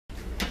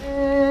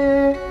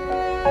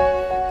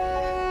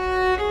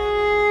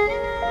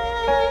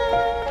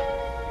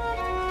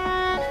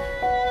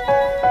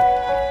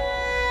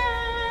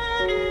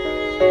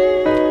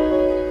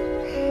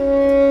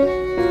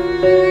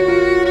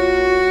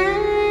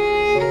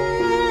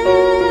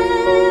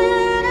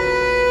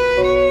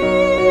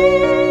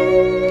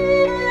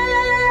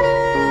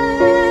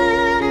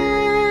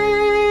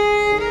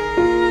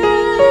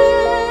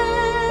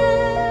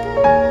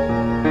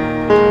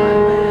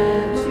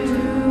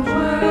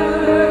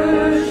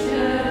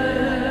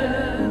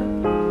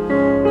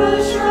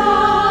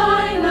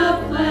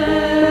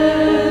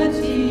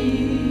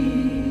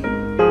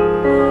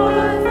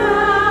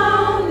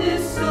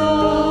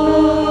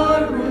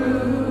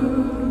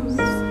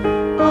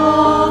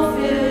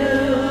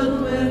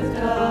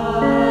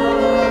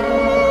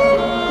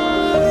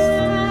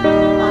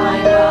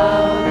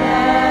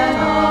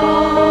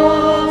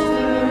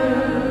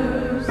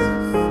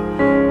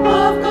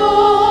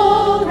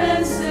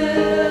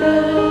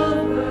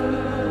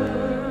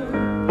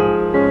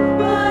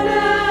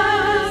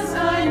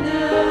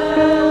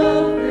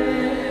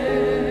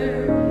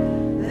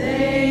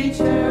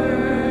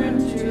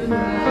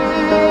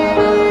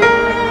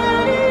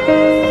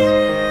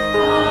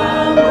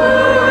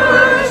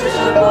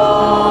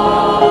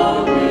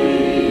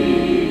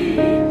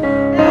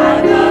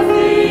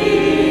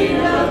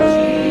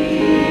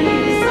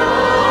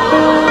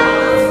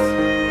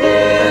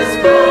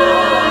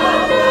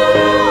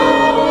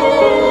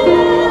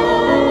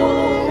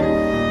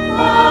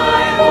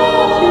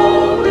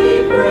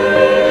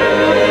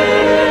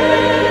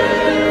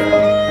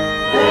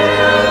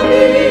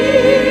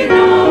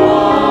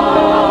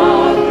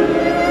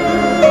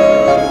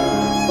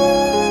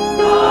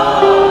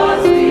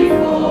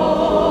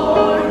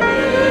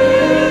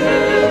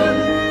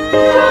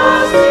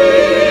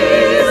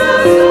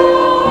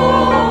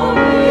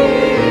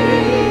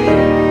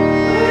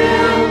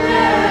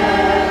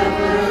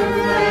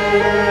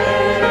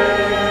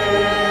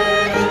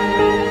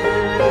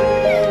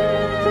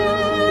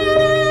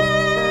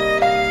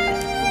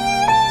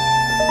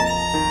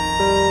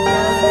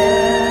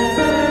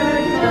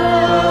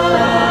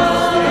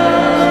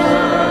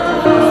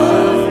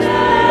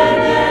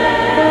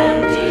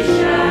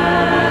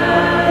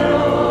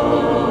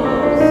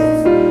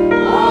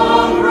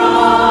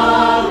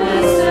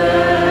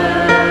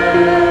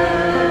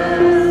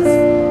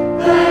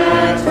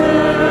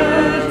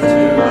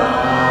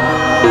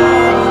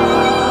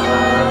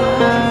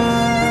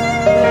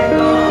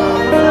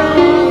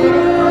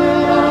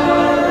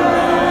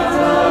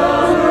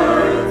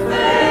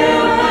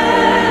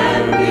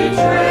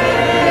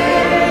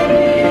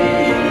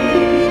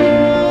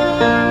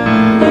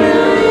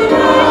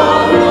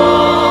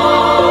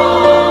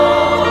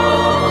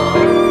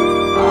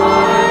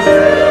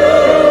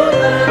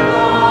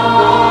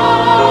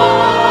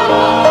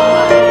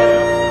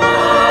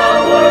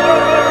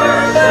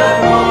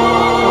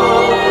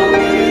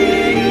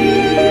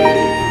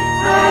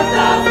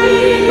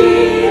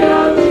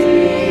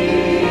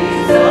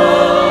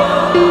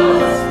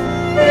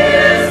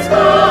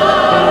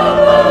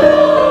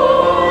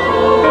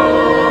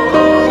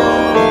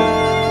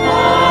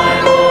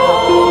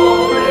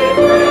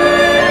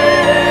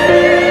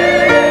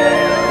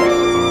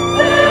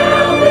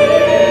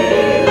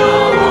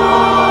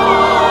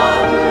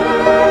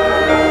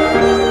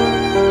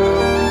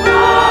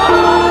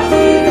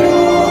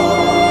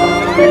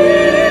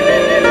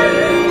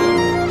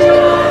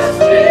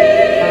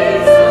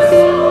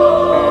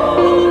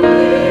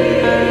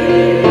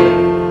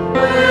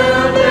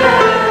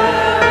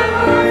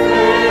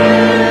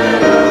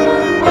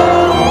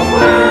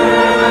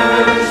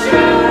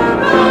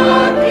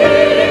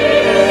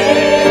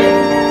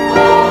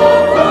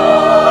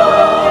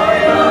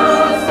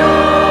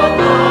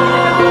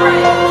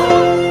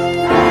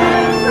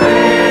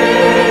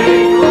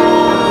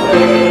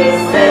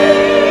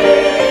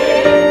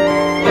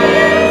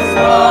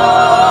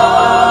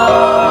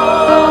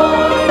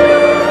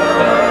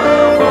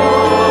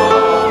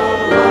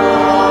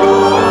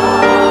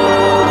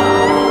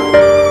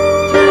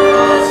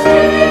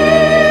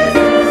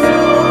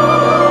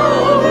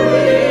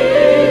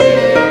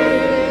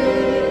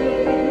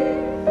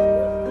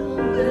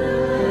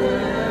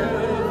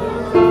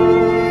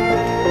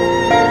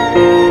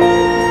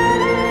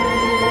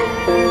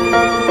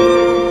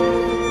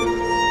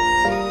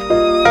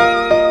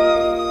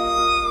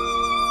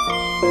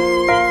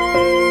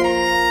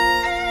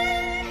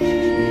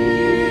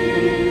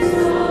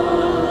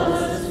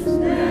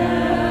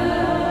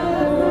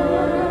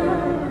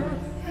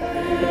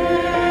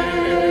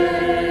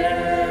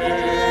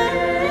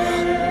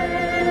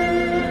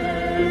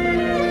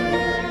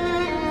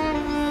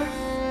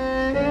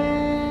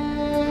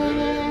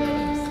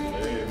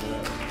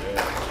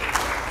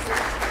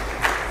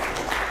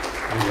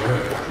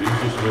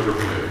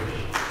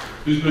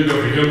Please pick up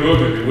your hymn book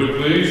if you would,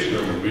 please.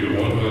 Number will be to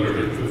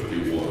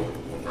 151.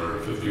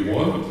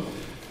 151. And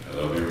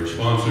that'll be a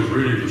responsive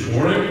reading this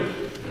morning.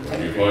 And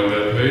when you find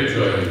that page,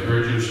 I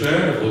encourage you to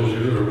stand. For those of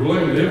you that are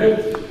willing and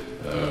able,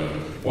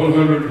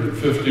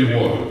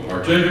 151.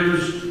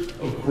 Partakers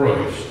of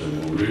Christ.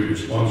 And we'll read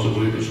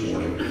responsibly this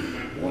morning.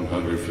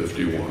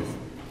 151.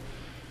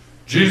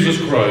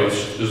 Jesus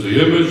Christ is the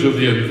image of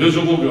the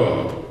invisible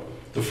God,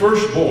 the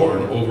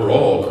firstborn over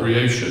all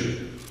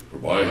creation. For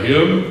by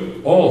him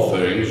all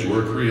things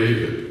were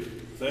created.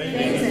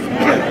 Things in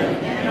heaven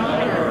and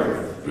on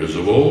earth,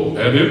 visible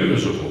and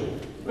invisible,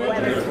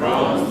 whether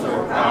thrones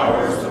or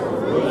powers or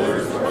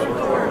rulers or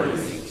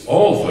authorities.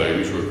 All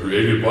things were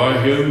created by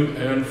him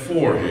and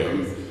for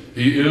him.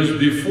 He is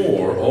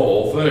before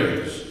all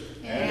things.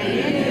 And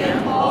in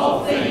him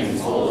all things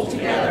hold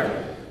together.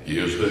 He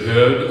is the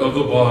head of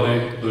the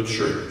body, the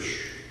church.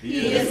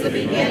 He is the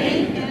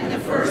beginning and the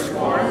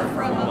firstborn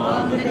from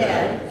among the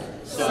dead,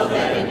 so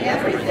that in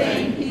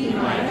everything he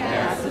might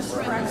have the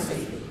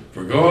supremacy.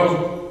 For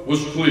God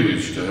was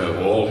pleased to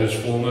have all his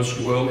fullness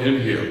dwell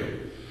in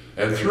him,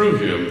 and through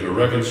him to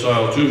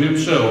reconcile to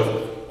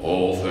himself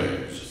all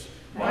things,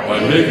 by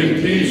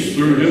making peace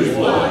through his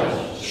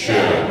blood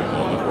shed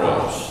on the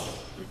cross.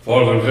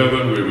 Father in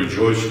heaven, we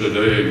rejoice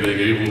today in being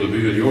able to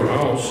be in your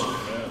house.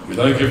 We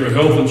thank you for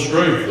health and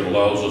strength that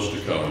allows us to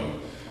come.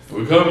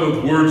 We come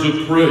with words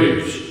of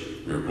praise.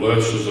 We are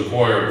blessed as the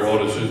choir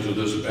brought us into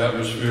this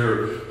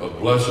atmosphere of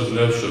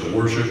blessedness and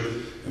worship.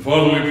 And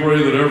Father, we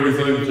pray that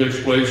everything that takes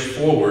place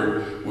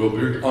forward will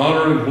bring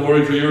honor and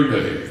glory to your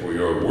name, for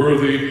you are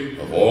worthy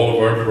of all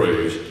of our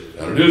praise.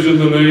 And it is in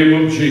the name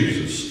of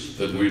Jesus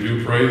that we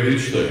do pray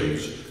these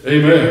things.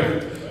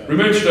 Amen.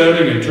 Remain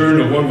standing and turn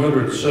to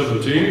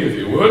 117, if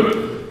you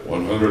would.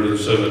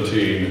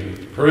 117.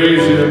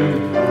 Praise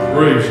him,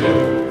 ever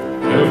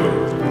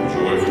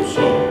joyful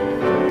song.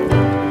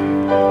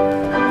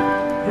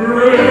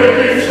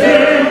 Praise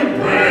him,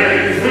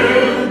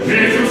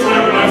 Jesus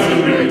our blessed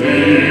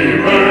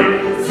Redeemer.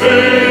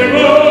 Sing, O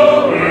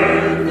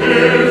earth,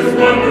 his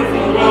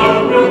wonderful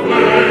love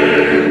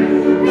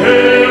proclaim.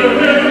 Hail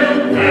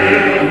him,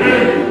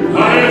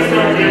 highest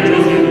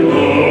archangels in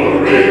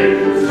glory.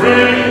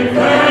 Strength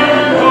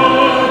and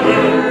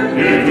honor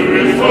into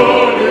his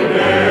holy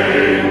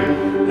name.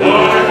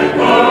 Like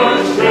our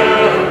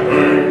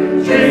shepherd,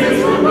 Jesus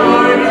will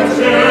guide our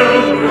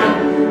children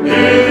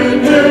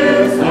in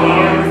his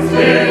arms.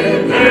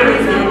 There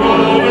is no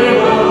all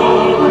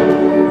alone.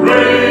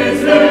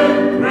 Praise him,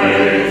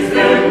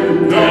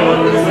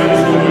 love his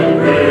excellent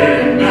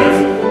greatness.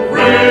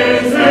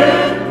 Praise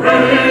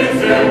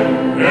him,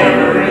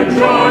 ever in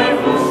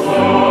joyful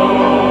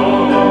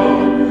song.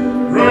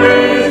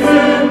 Praise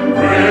him,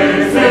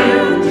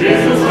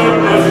 Jesus our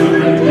blessed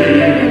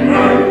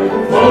Redeemer.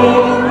 For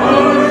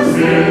our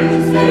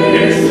sins,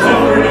 he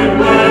suffered and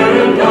bled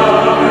and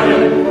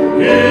died.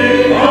 He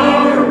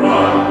our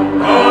rock,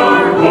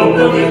 our hope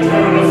of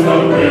eternal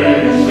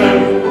salvation.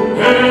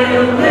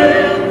 Hail him,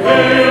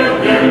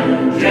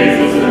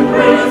 Jesus the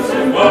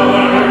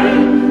crucified.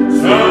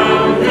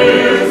 Sound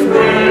his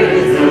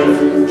praises,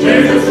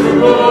 Jesus who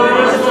bore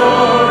our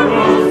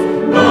sorrows.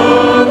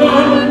 Love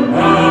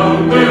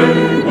unbounded,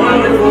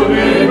 wonderful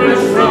name and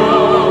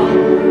strong.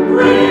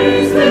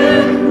 Praise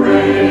him,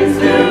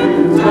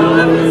 tell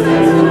of his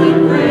excellent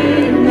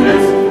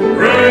greatness.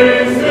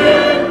 Praise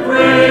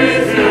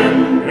him,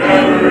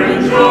 ever in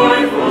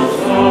joyful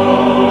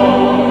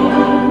song.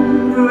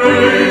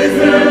 Praise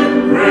him,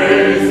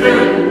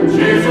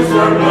 Jesus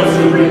our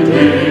blessed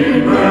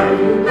Redeemer.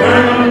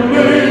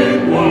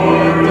 Heavenly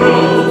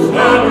mortals,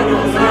 heaven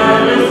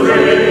and his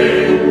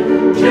reign.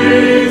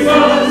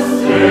 Jesus,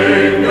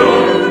 Savior,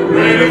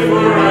 reigneth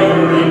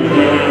forever and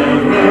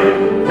ever.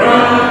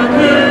 Crown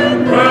him,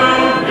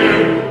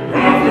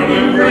 prophet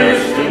and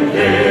priest and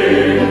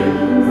king.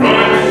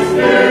 Christ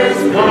is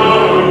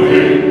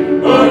coming,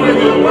 over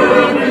the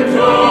world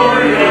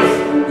victorious.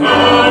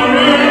 Power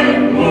and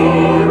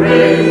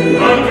glory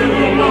unto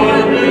the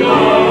Lord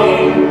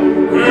belong.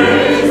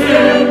 Praise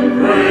him,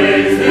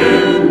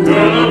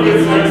 tell of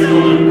his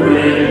excellent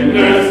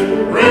greatness.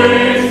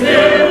 Praise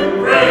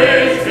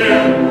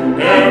him,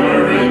 ever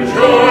in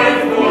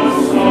joyful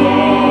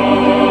song.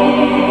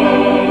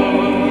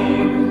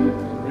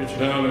 Reach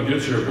down and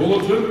get your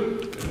bulletin.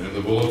 And in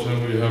the bulletin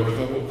we have a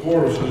couple of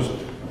choruses,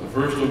 the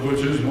first of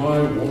which is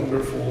My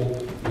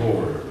Wonderful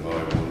Lord,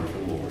 My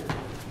Wonderful Lord.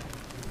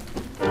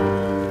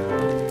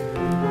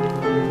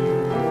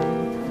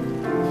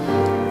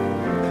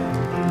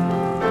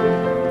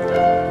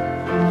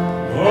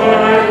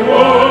 My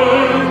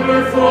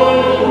wonderful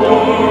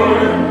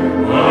Lord,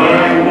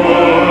 my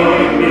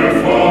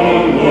wonderful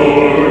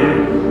Lord,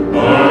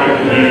 my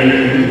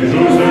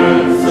angels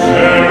and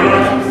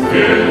seraphs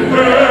in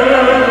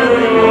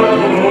heaven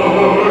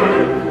adore.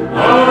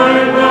 I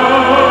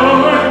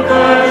bow at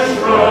thy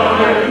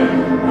shrine,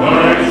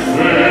 my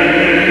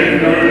Savior.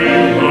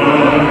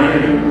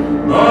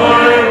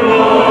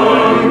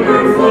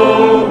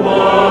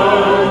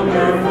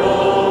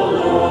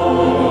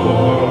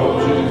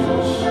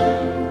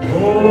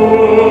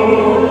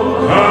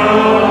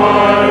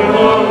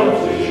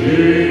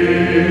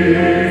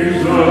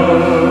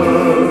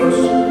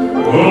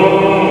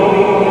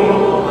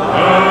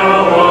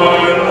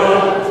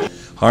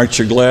 Aren't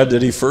you glad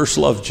that he first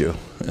loved you?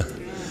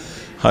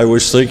 I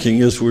was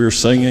thinking as we were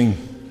singing,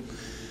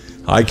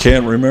 I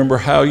can't remember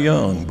how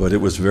young, but it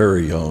was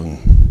very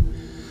young.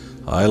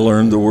 I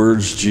learned the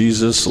words,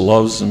 Jesus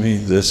loves me,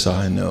 this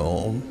I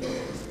know.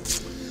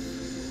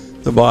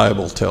 The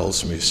Bible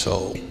tells me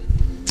so.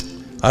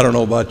 I don't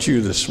know about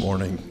you this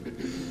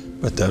morning,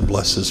 but that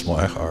blesses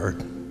my heart.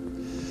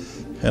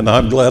 And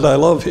I'm glad I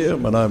love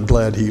him, and I'm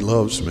glad he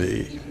loves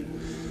me.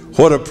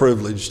 What a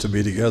privilege to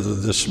be together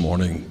this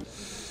morning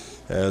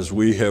as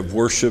we have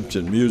worshiped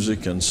in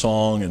music and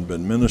song and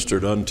been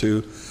ministered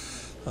unto.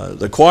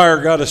 The choir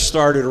got us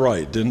started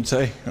right, didn't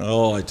they?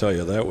 Oh, I tell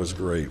you, that was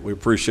great. We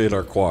appreciate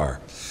our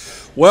choir.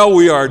 Well,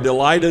 we are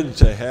delighted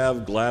to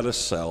have Gladys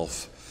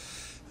Self.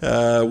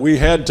 We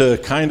had to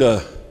kind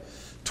of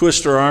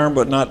twist her arm,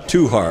 but not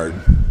too hard.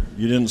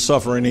 You didn't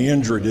suffer any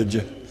injury, did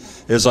you,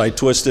 as I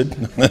twisted?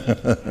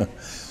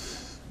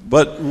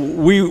 But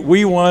we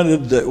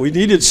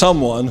needed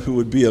someone who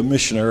would be a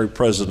missionary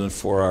president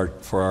for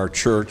our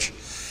church.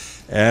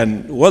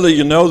 And whether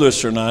you know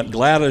this or not,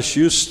 Gladys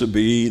used to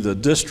be the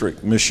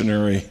district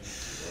missionary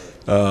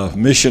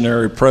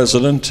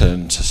president,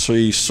 and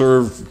she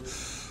served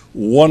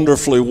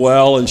wonderfully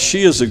well, and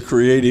she is a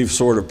creative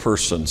sort of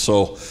person.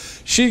 So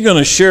she's going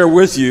to share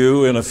with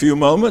you in a few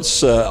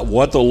moments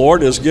what the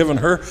Lord has given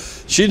her.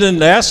 She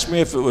didn't ask me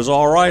if it was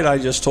all right. I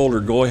just told her,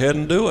 go ahead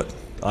and do it.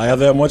 I have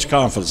that much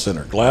confidence in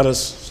her. Gladys,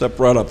 step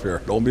right up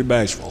here. Don't be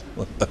bashful.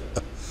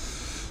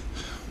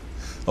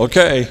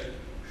 Okay.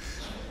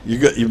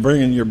 You're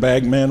bringing your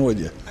bag man with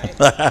you.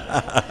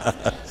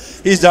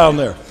 He's down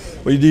there.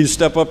 Well, you need to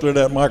step up to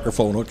that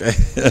microphone, okay?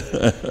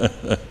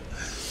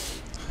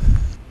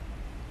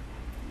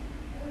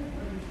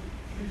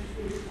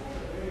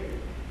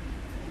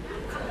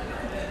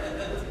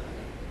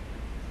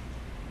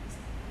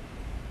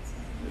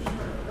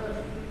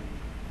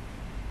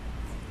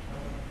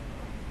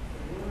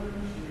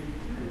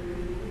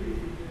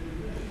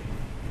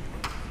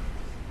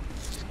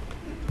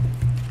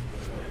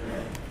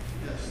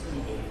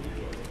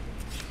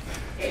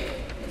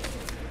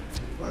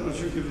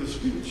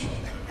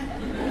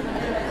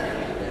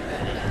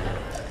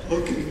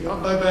 Okay,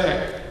 got my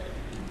bag.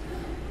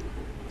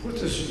 Put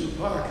this in the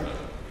pocket.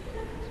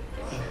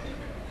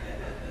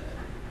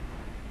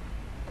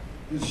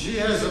 And she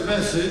has a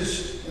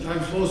message, and I'm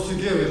supposed to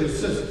give it. It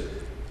says,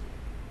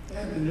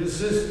 and it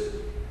says,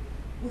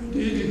 we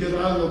need to get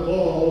on the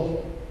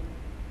ball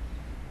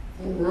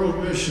for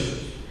world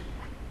missions.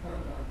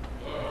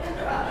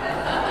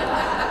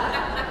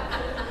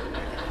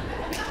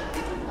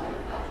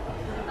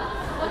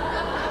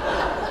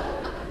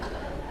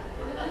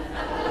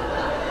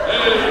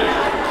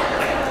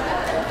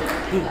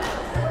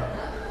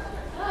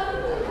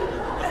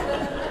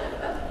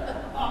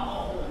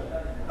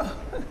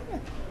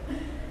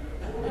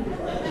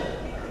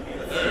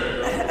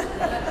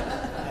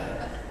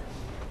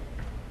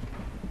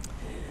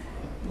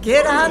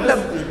 Get on the...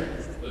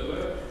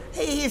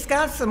 Hey, he's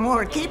got some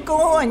more. Keep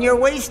going. You're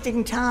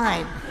wasting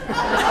time.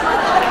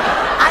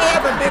 I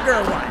have a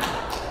bigger one.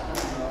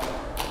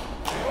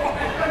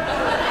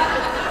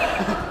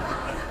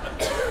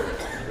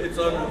 It's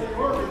under the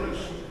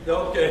organist.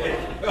 Okay.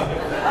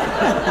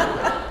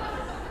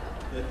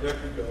 There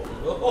you go.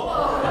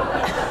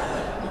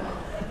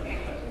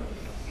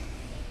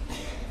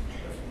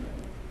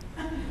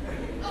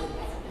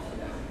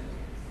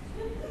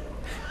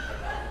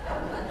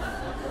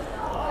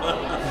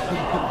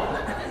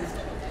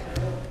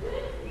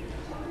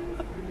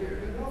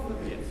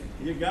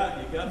 You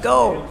got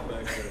go.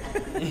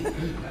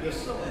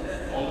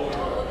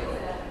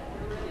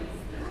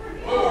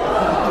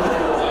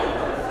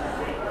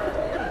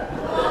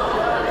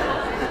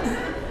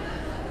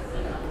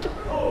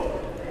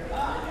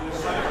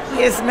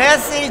 His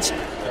message.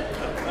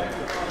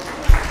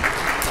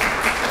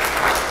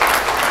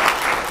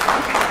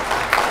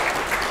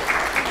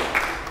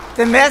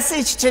 The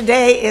message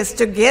today is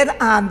to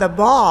get on the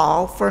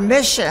ball for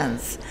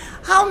missions.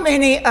 How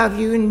many of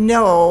you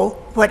know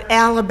what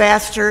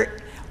alabaster,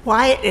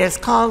 why it is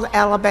called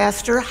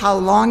alabaster, how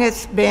long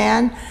it's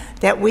been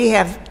that we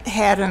have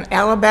had an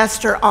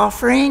alabaster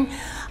offering,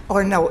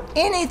 or know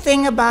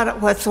anything about it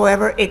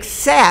whatsoever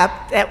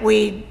except that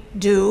we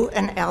do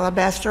an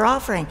alabaster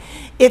offering?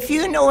 If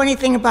you know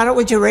anything about it,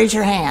 would you raise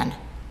your hand?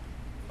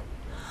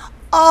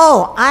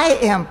 Oh, I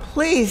am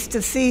pleased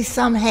to see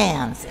some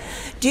hands.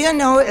 Do you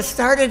know it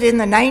started in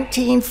the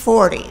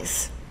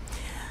 1940s?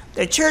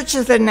 The Church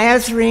of the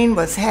Nazarene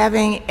was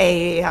having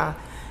a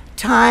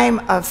time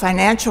of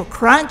financial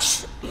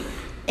crunch,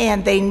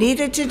 and they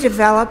needed to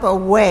develop a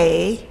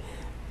way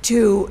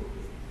to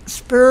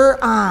spur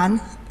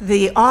on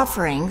the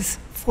offerings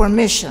for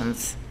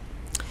missions.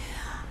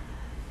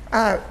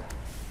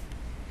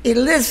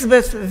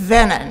 Elizabeth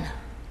Vennon,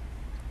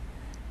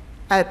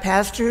 a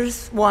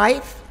pastor's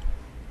wife,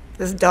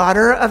 the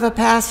daughter of a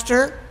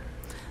pastor.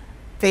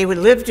 They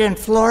lived in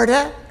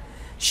Florida.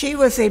 She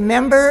was a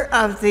member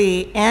of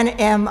the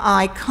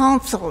NMI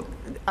Council,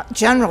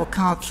 General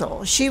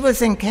Council. She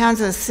was in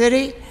Kansas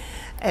City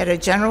at a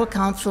General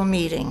Council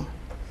meeting.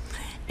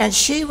 and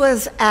she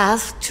was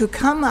asked to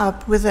come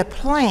up with a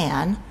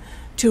plan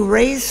to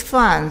raise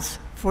funds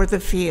for the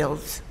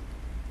fields.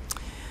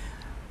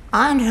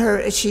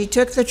 She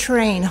took the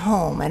train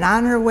home, and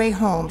on her way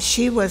home,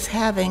 she was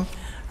having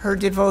her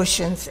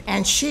devotions,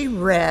 and she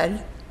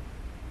read,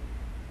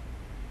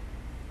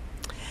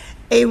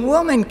 "A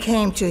woman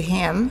came to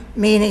him,"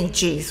 meaning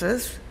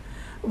Jesus,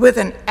 "with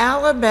an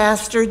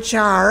alabaster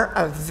jar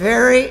of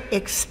very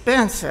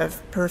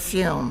expensive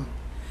perfume,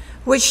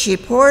 which she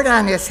poured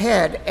on his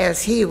head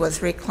as he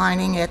was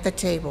reclining at the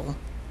table."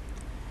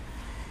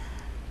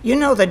 You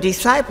know, the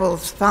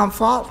disciples found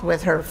fault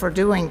with her for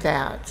doing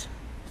that.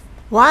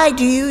 "Why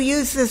do you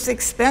use this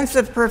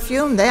expensive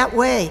perfume that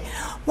way?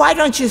 Why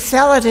don't you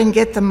sell it and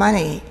get the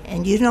money?"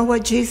 And you know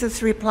what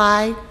Jesus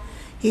replied?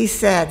 He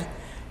said,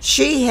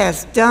 "She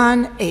has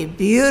done a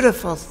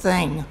beautiful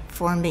thing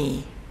for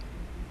me."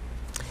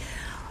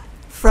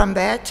 From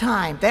that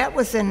time, that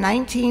was in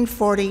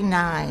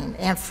 1949,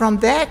 and from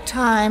that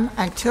time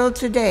until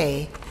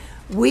today,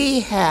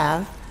 we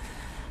have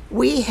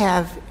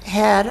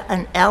had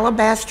an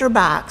alabaster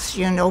box.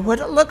 You know what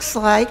it looks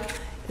like.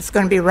 It's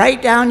going to be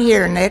right down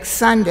here next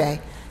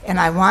Sunday, and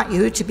I want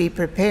you to be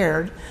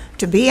prepared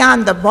to be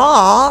on the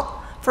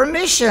ball for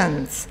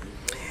missions.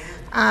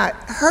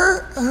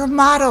 Her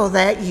motto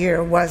that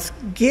year was,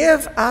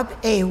 "Give up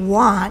a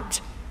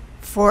want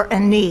for a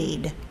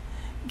need."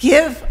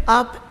 Give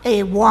up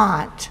a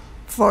want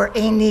for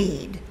a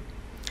need.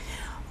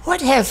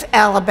 What has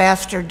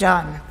alabaster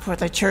done for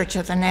the Church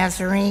of the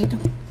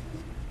Nazarene?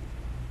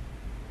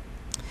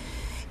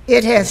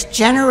 It has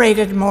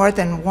generated more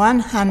than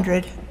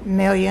 $100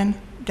 million.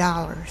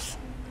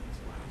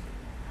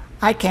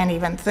 I can't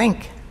even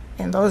think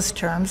in those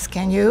terms,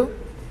 can you?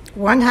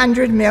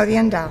 $100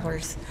 million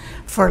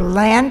for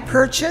land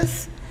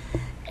purchase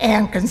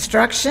and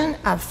construction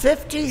of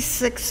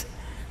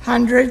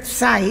 5,600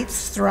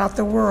 sites throughout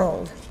the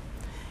world.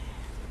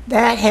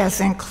 That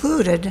has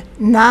included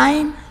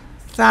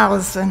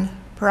 9,000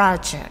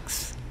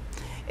 projects.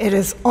 It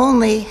has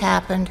only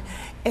happened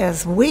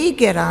as we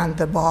get on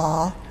the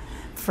ball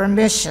for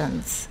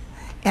missions.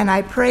 And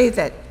I pray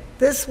that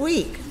this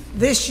week,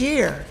 this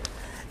year,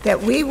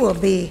 that we will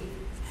be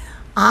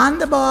on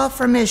the ball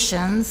for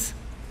missions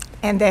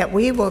and that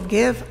we will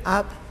give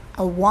up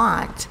a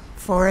want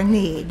for a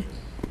need.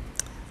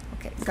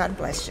 Okay, God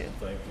bless you.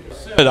 Thank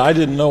you. I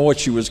didn't know what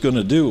she was going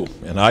to do,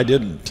 and I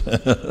didn't.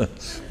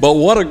 But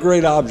what a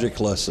great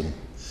object lesson.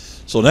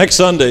 So next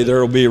Sunday,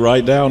 there will be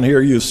right down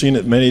here, you've seen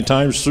it many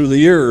times through the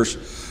years,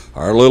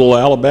 our little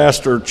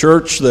alabaster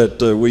church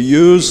that we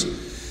use.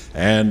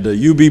 And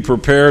you be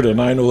prepared,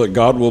 and I know that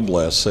God will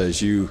bless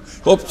as you,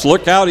 oops,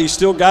 look out, he's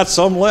still got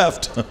some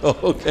left.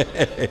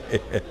 Okay.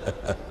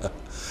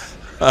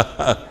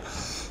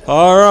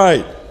 All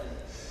right.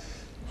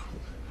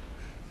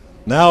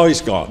 Now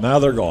he's gone. Now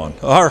they're gone.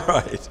 All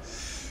right.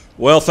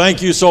 Well,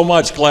 thank you so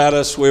much,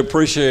 Gladys. We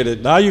appreciate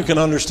it. Now you can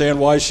understand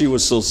why she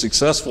was so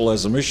successful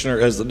as a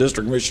missionary, as the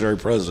district missionary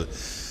president.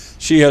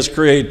 She has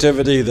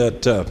creativity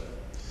that,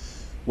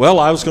 well,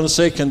 I was going to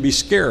say can be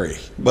scary,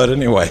 but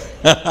anyway.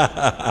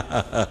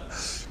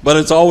 But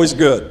it's always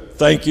good.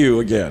 Thank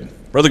you again.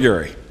 Brother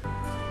Gary.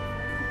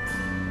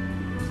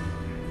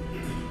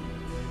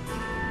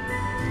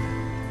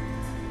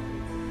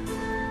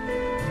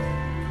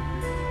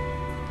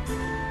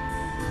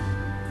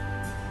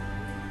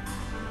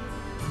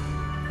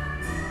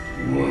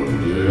 One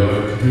day I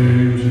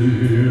came to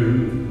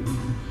him,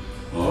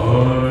 I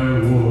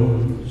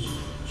was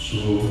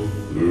so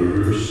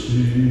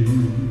thirsty.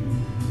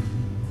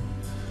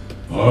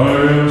 I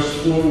asked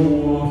for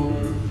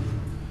water,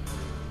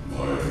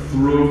 my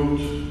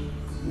throat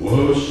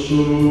was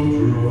so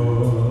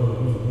dry.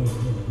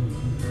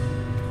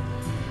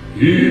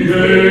 He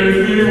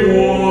gave me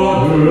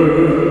water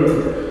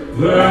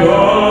that I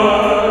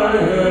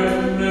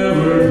had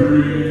never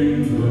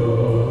dreamed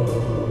of.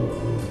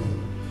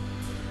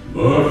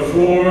 But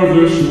for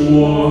this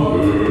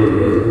water,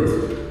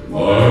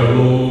 my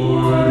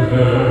Lord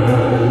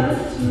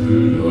had to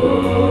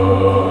die.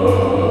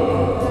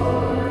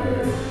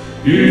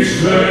 He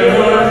said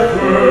at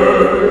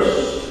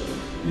first,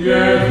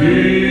 yet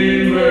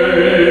he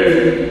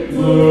made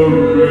the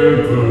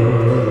river.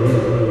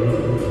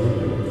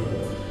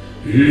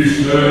 He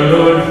said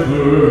at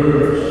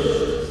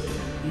first,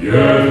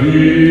 yet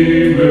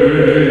he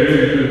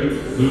made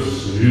the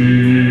sea.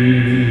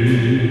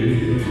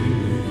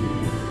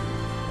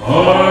 I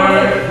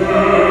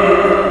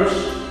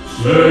first,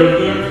 said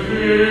the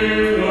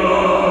King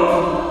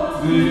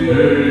of the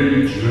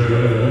ages,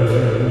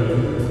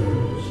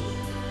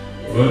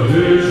 but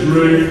his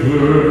great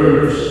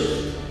thirst,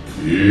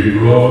 he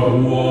brought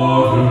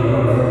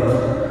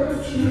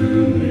water to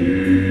me.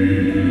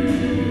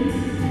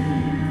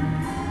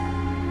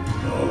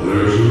 Now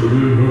there's a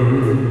river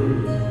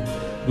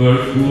that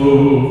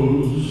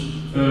flows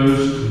as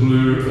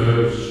clear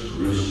as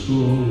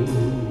crystal.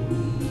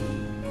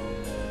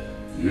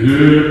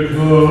 It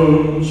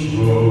comes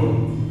from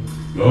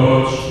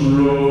God's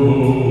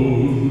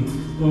throne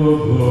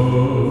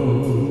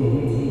above,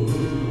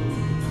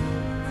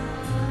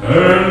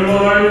 and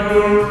like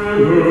the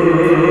river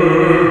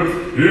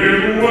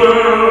it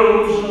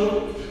wells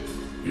up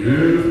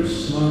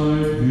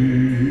inside me,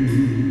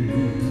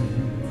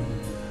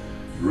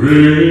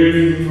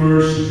 bringing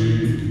mercy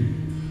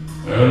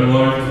and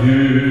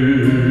life-giving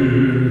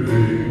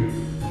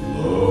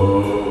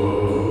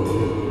love.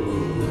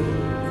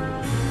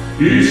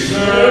 He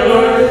said I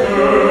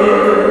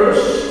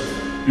thirst,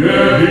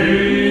 yet he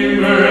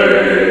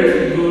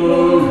made the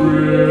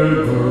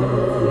river.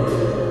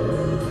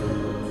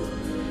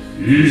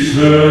 He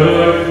said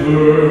I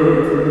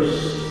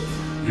thirst,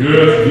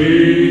 yet he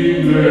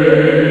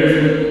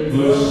made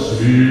the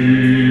sea.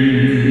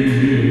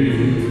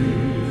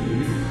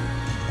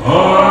 I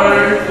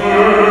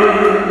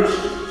thirst,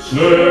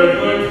 said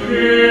the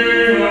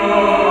King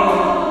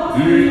of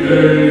the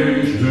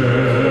ages.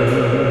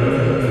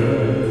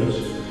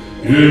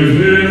 In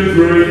his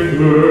great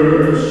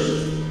thirst,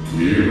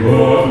 he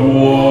brought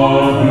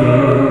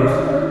water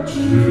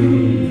to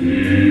me.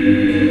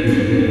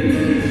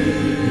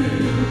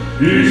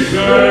 He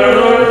said I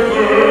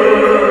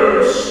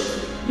thirst,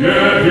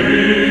 yet he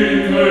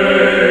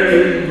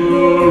made the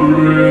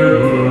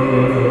river.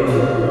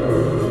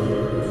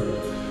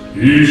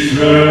 He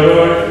said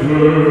I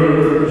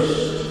thirst,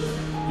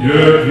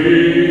 yet he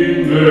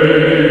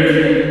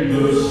made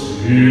the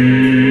sea.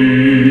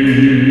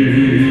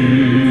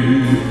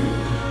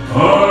 I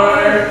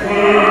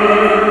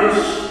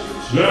thirst,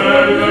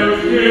 said the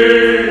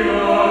King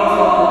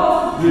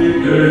of the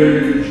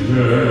ages.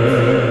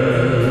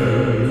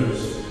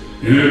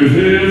 In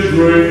his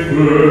great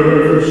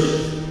thirst,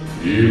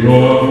 he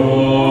brought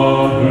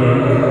water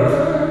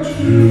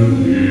to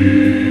me.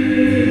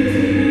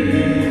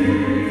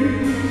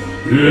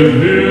 In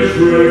his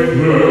great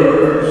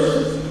thirst,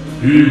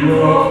 he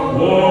brought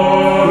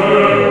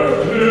water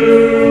to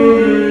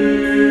me.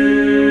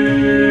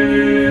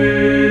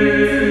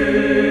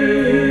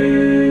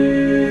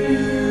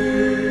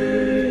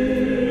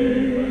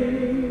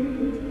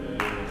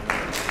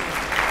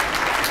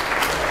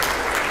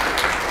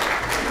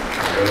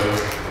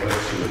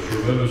 That's a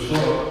tremendous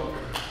thought.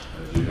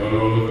 As he hung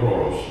on the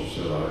cross and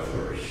said, I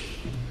thirst.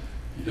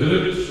 He did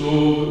it so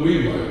that we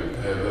might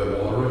have that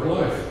water of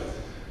life.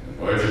 I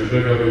invite you to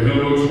pick up your hymn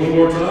books one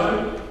more time.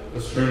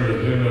 Let's turn to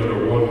hymn number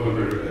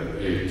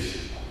 108.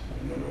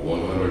 Number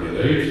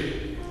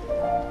 108.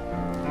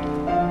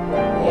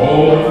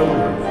 All that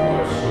thrills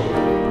my soul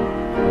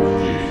is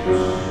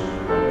Jesus.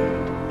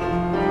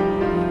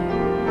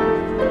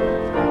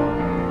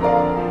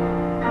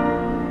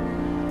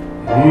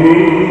 Who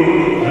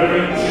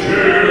can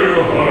cheer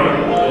a heart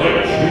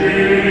like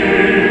Jesus?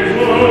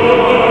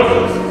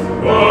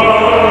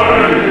 By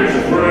his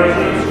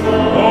presence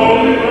all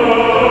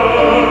night.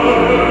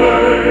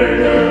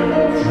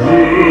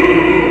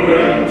 True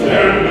and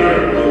tender,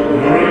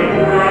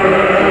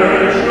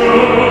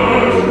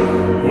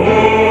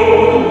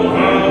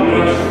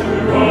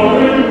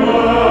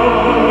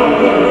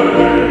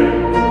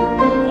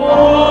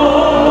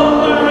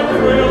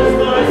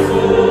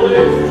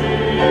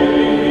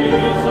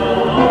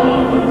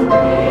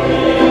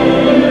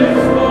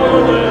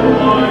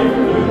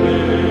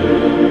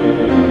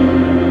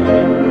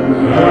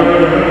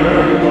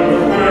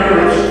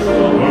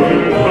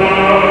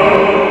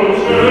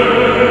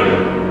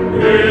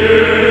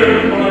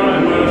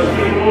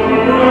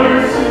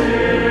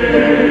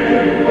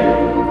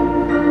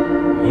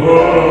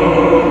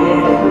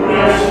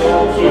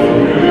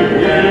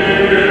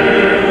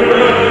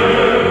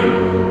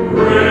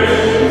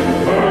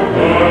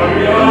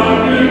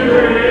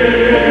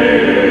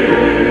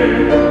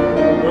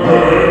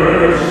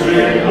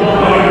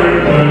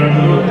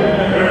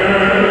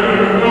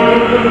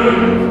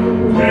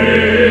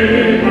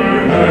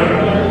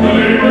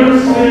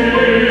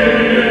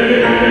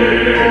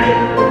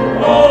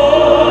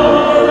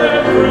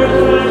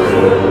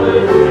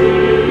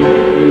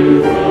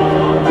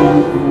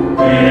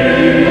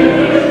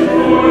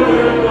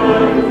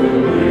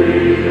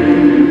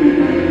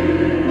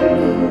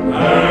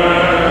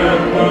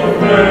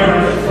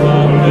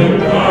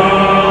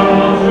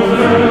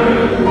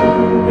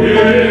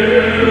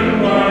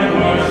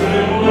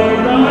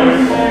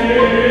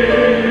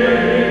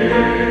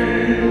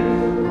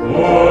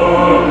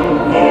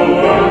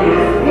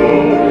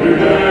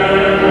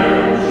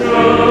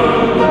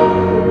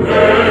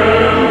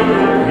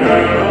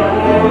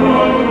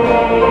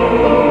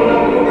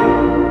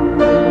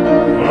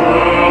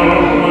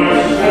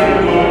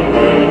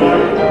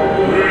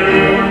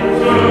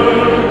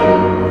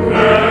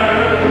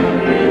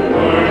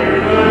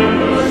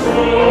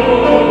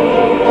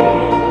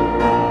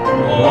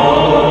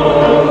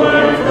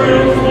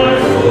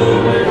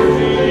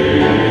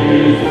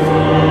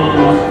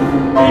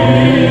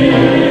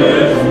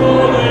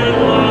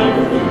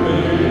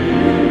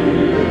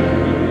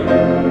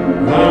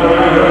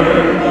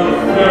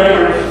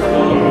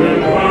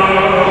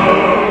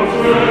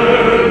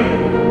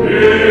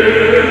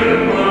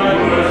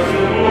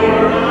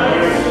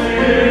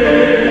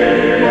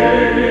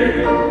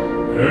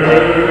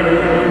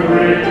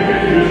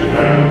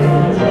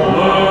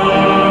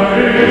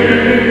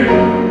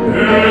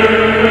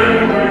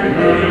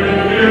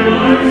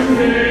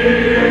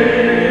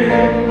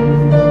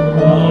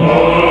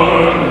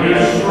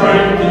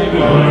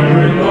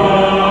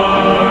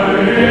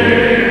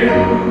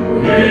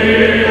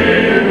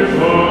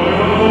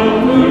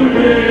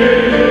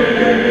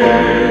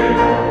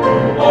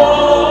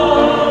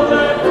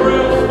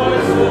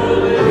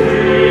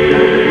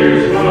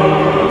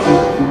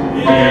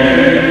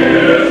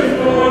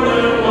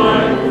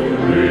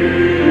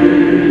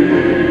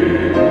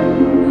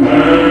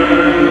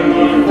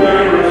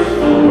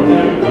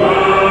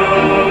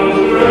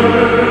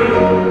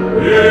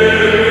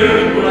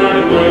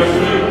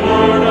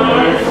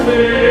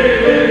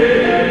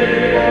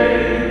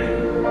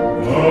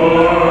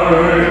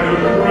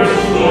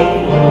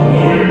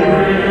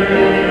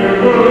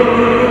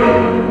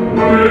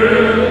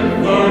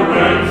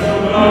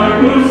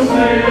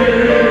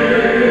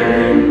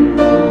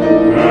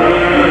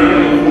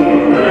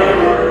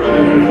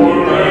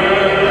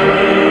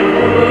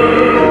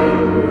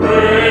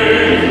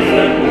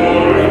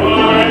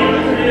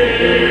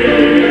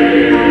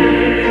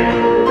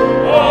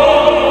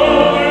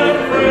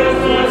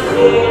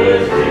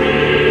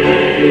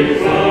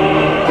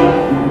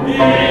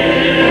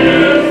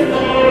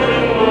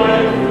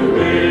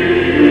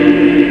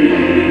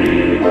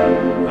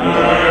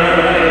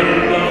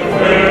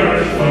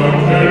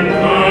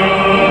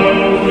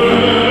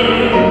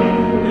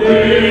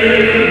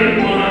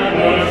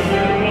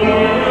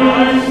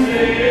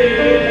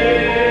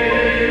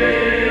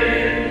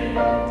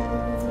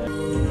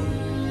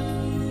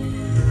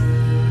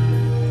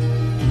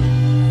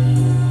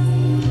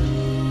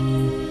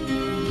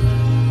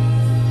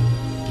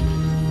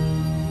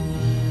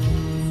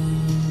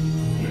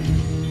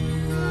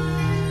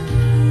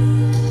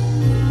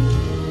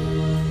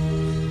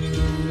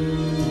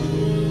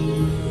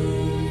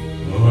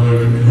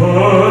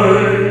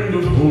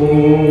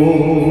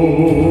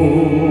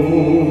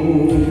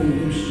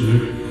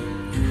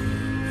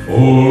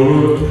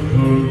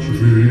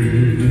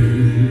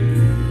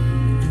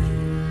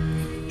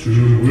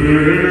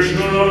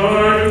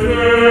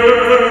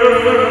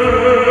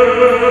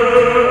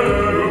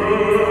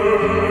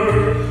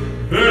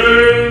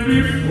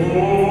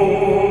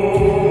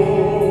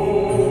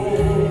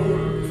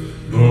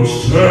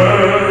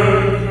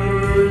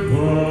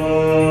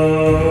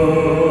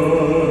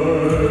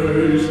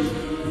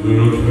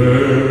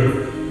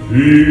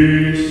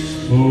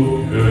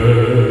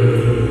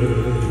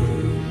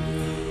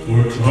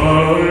 For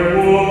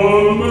time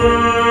won't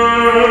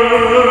matter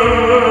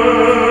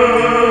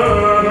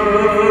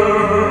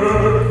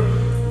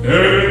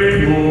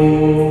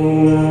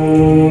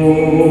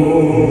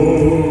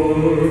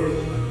anymore.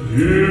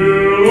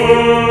 Here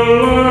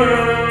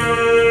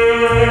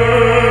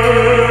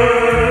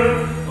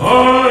I'm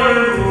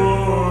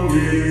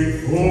longing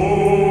for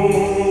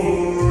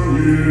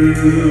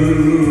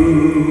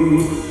you,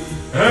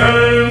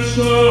 and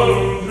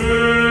someday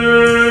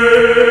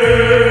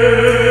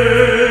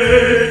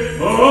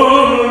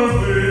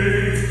on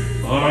thee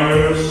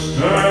I'll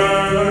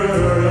stand.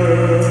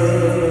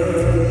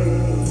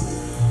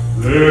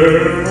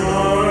 There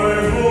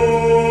my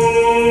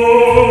home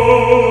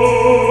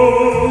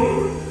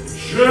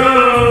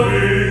shall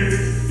be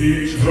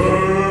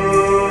eternal.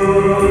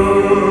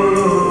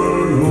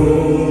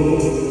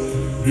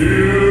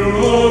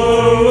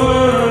 Beulah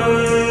land,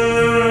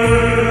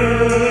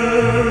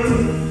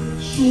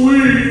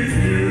 sweet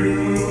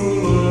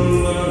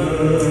Beulah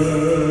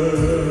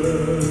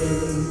land.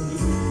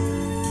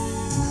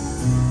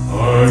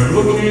 I'm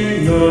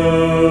looking now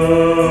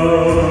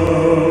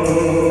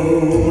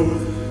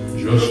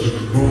just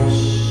across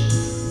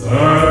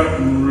that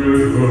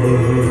river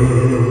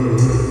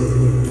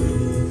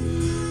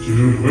to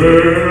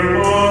where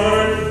my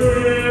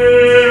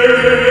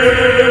faith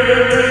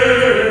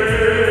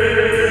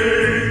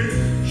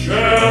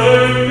shall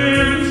end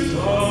in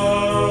sight.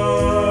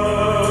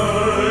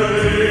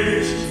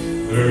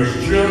 There's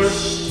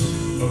just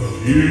a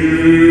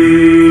few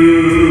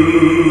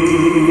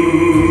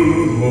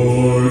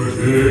more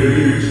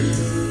days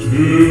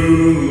to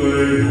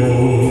lay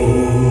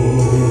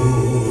hold,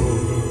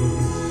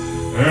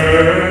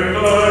 and I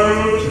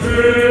will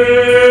take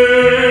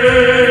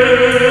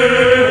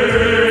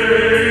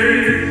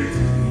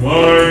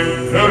my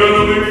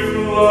heavenly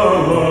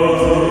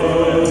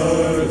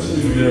flight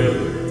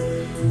together.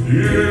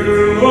 You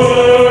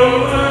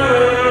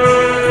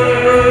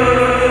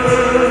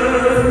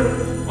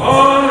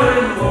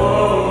I'm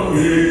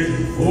longing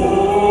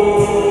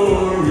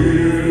for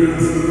you,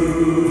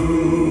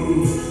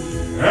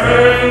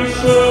 and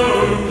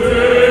someday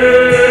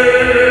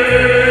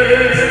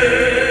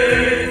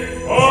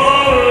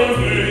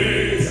on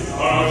thee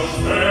I'll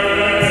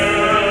stand.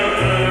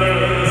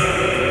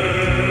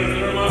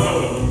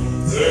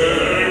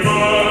 There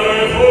my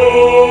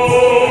home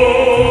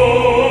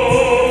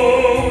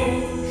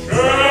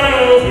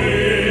shall be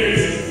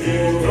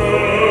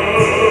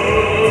eternal.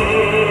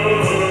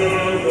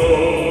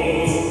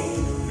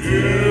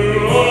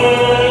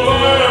 Beulah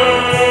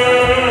land,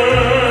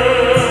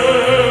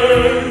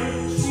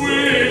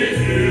 sweet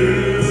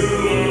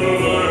Beulah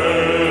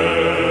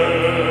land.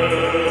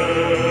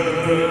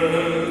 Beulah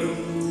land,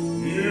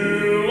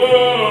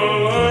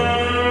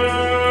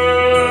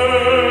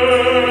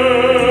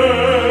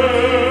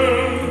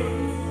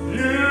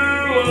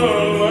 Beulah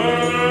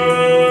land,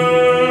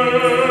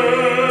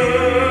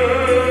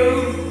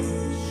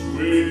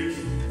 sweet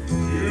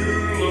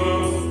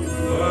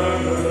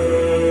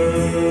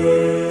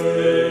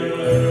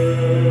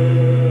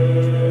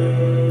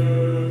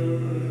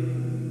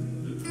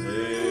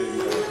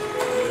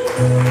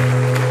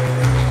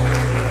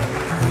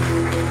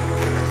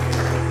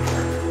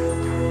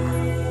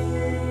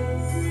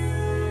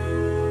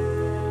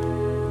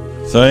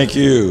Thank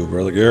you,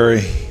 Brother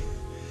Gary.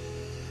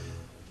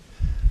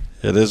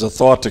 It is a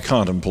thought to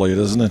contemplate,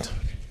 isn't it?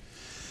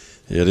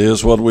 It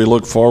is what we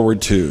look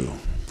forward to.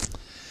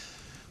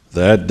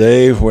 That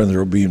day when there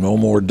will be no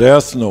more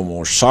death, no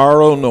more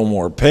sorrow, no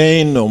more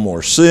pain, no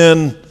more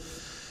sin,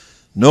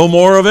 no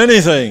more of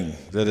anything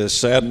that has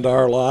saddened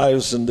our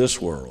lives in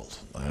this world.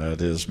 That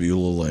is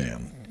Beulah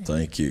land.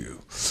 Thank you.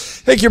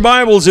 Take your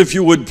Bibles, if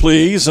you would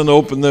please, and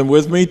open them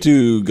with me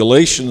to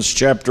Galatians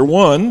chapter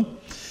 1.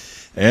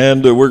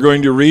 And we're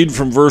going to read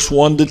from verse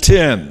 1 to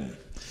 10.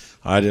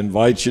 I'd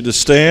invite you to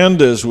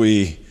stand as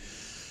we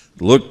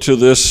look to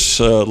this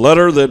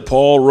letter that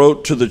Paul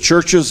wrote to the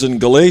churches in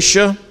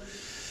Galatia.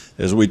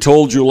 As we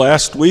told you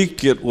last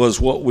week, it was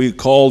what we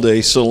called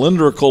a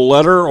cylindrical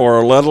letter,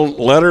 or a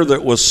letter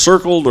that was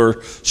circled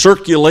or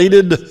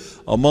circulated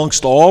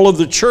amongst all of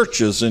the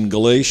churches in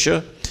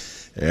Galatia.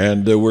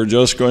 And we're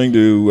just going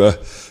to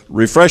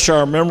refresh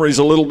our memories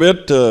a little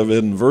bit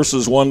in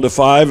verses 1 to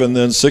 5 and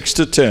then 6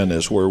 to 10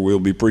 is where we'll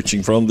be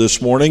preaching from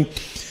this morning.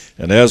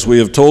 And as we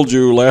have told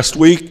you last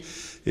week,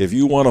 if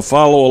you want to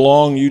follow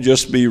along, you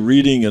just be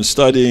reading and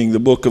studying the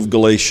book of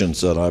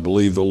Galatians that I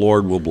believe the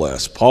Lord will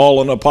bless.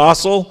 Paul, an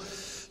apostle,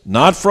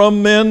 not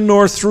from men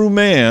nor through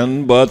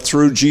man, but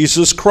through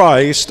Jesus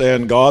Christ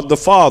and God the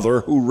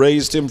Father who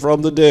raised him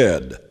from the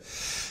dead.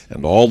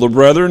 And all the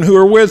brethren who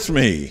are with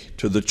me,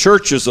 to the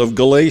churches of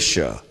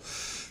Galatia,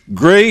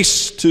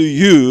 grace to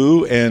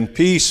you and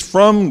peace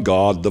from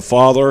God the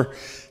Father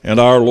and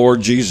our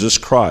Lord Jesus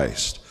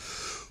Christ,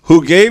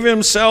 who gave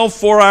himself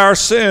for our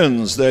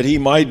sins that he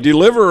might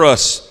deliver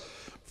us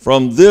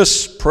from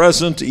this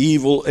present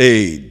evil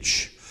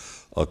age,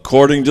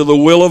 according to the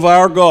will of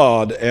our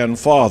God and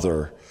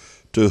Father,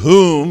 to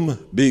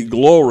whom be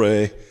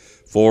glory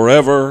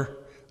forever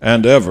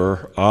and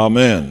ever.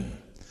 Amen.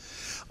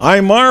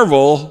 I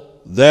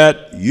marvel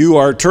that you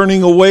are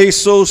turning away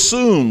so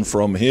soon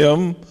from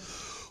him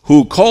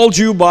who called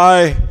you in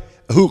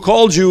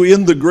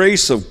the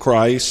grace of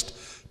Christ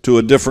to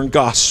a different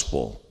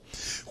gospel,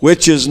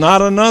 which is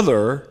not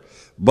another,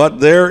 but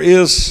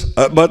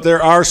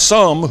there are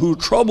some who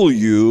trouble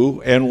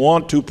you and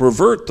want to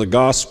pervert the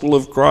gospel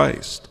of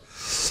Christ.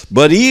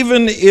 But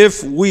even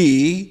if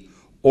we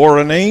or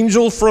an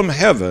angel from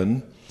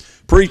heaven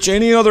preach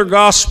any other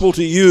gospel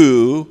to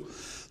you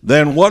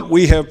than what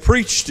we have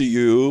preached to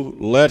you,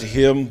 let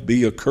him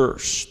be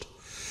accursed.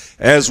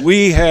 As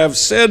we have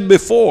said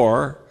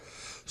before,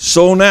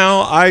 so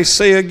now I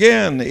say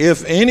again,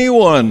 if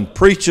anyone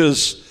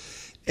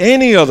preaches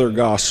any other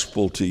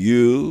gospel to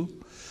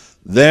you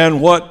than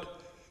what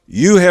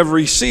you have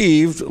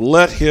received,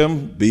 let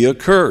him be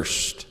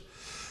accursed.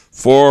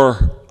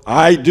 For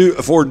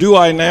do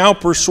I now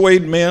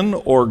persuade men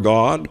or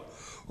God,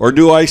 or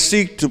do I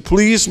seek to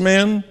please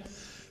men?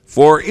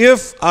 For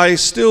if I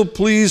still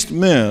pleased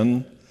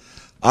men,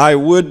 I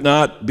would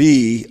not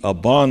be a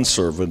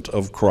bondservant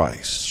of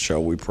Christ.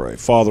 Shall we pray?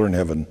 Father in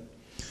heaven,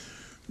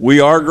 we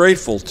are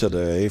grateful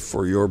today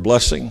for your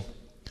blessing,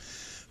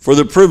 for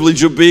the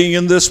privilege of being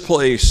in this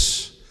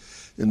place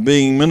and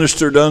being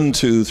ministered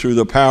unto through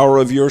the power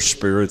of your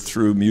Spirit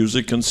through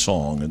music and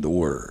song and the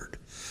Word.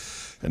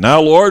 And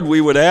now, Lord, we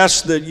would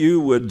ask that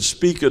you would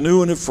speak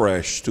anew and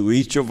afresh to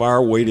each of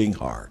our waiting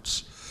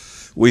hearts.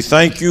 We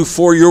thank you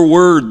for your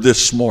word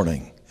this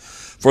morning,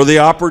 for the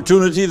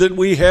opportunity that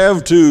we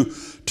have to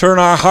turn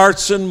our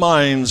hearts and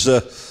minds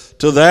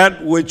to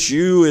that which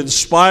you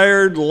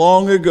inspired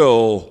long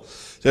ago,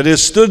 that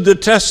has stood the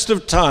test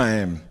of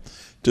time,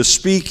 to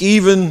speak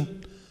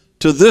even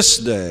to this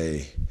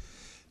day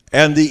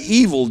and the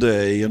evil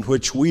day in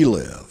which we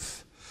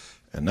live.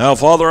 And now,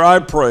 Father, I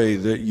pray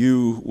that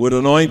you would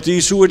anoint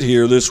these who would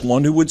hear, this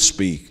one who would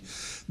speak,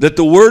 that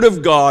the word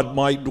of God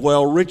might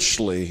dwell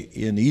richly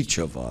in each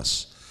of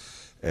us.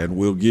 And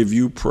we'll give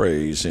you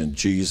praise in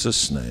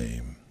Jesus'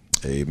 name.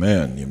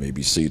 Amen. You may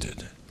be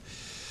seated.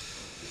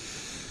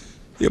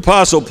 The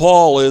Apostle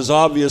Paul is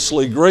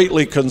obviously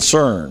greatly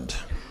concerned.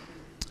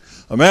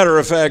 A matter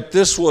of fact,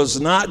 this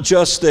was not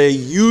just a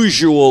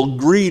usual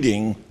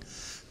greeting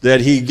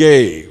that he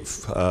gave.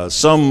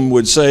 Some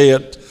would say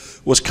it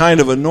was kind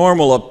of a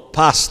normal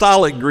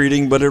apostolic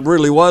greeting, but it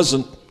really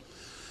wasn't.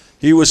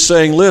 He was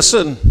saying,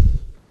 listen,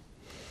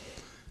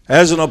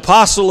 as an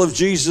apostle of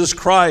Jesus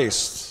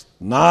Christ,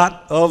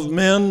 not of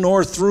men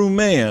nor through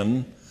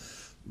man,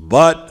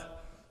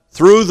 but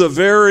through the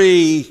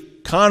very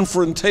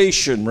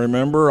confrontation,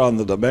 remember, on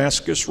the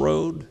Damascus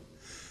Road?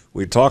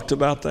 We talked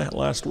about that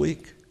last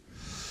week.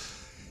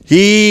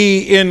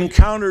 He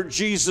encountered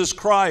Jesus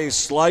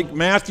Christ like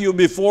Matthew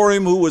before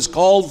him, who was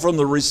called from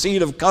the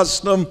receipt of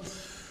custom.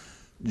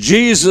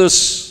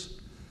 Jesus,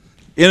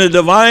 in a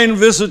divine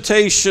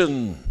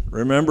visitation,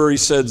 remember he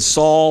said,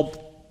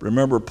 Saul,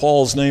 remember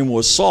Paul's name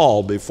was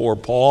Saul before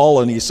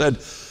Paul, and he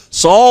said,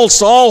 Saul,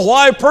 Saul,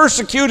 why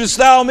persecutest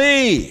thou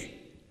me?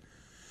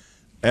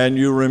 And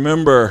you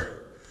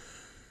remember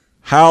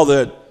how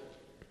that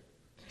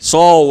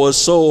Saul was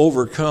so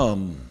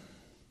overcome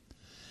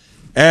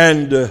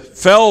and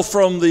fell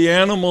from the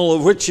animal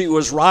of which he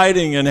was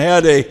riding and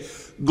had a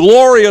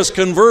glorious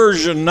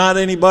conversion. Not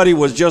anybody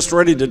was just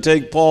ready to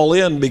take Paul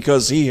in,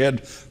 because he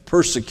had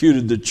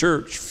persecuted the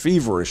church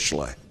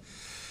feverishly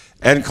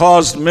and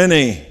caused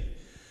many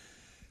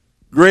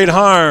great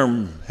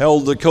harm,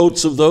 held the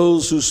coats of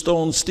those who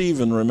stoned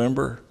Stephen,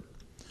 remember?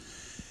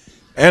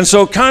 And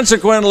so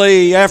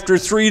consequently, after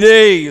 3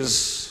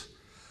 days,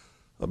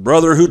 a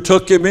brother who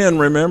took him in,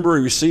 remember,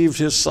 he received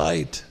his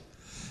sight.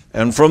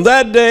 And from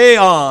that day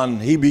on,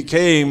 he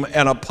became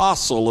an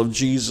apostle of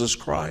Jesus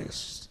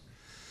Christ.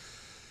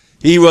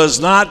 He was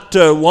not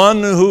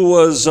one who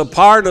was a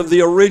part of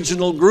the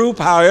original group.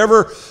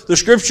 However, the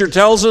scripture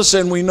tells us,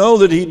 and we know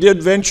that he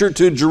did venture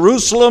to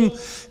Jerusalem,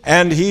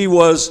 and he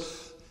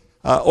was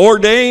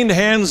ordained,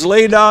 hands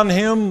laid on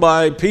him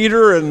by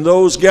Peter and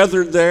those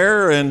gathered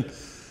there, and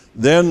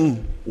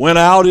then went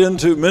out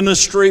into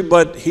ministry.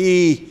 But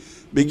he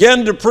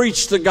began to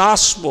preach the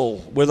gospel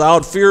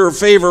without fear or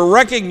favor,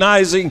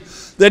 recognizing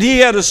that he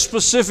had a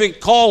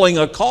specific calling,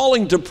 a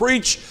calling to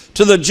preach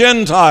to the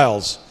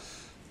Gentiles.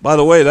 By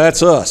the way,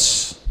 that's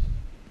us,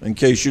 in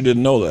case you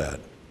didn't know that.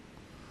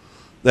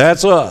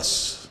 That's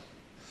us.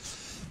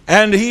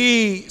 And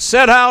he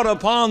set out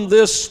upon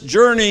this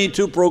journey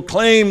to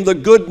proclaim the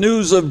good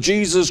news of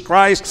Jesus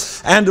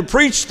Christ and to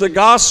preach the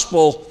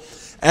gospel,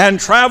 and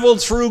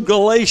traveled through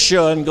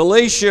Galatia. And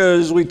Galatia,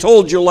 as we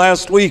told you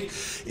last week,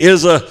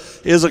 is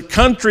a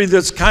country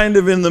that's kind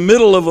of in the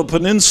middle of a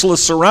peninsula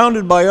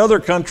surrounded by other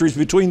countries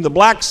between the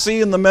Black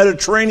Sea and the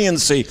Mediterranean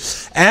Sea.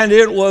 And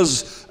it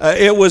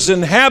was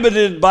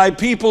inhabited by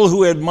people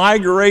who had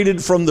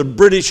migrated from the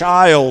British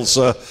Isles,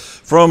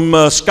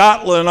 from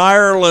Scotland,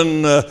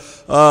 Ireland,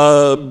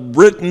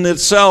 Britain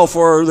itself,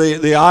 or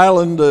the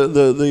island,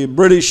 the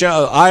British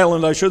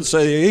island, I should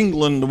say,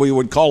 England we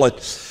would call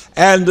it.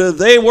 And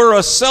they were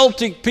a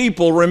Celtic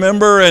people,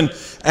 remember?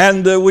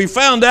 And we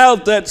found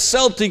out that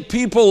Celtic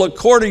people,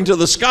 according to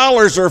the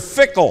scholars, are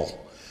fickle.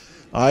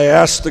 I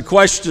asked the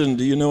question,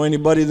 do you know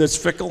anybody that's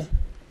fickle?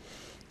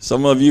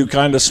 Some of you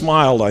kind of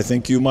smiled. I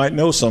think you might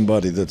know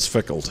somebody that's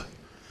fickle.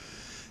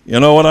 You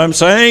know what I'm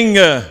saying?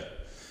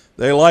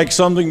 They like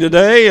something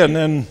today, and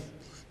then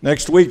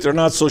next week they're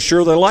not so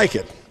sure they like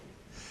it.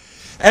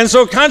 And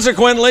so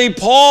consequently,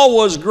 Paul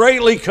was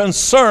greatly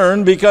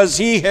concerned because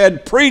he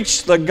had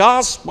preached the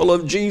gospel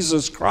of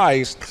Jesus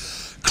Christ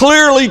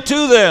clearly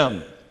to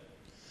them.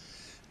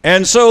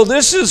 And so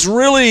this is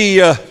really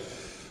a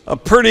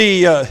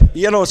pretty,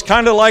 it's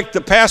kind of like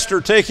the pastor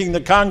taking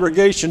the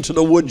congregation to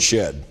the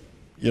woodshed.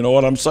 You know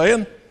what I'm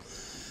saying?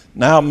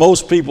 Now,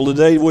 most people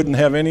today wouldn't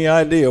have any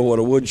idea what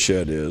a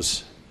woodshed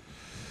is.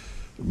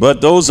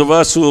 But those of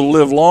us who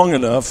live long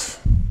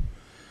enough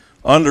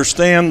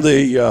understand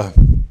the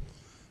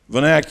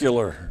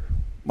vernacular.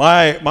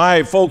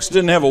 My folks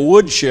didn't have a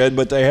woodshed,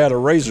 but they had a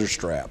razor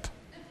strap.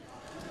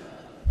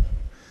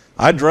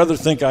 I'd rather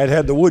think I'd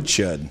had the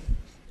woodshed.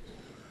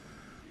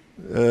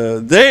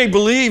 They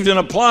believed in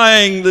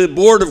applying the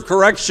board of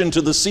correction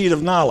to the seat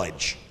of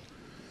knowledge.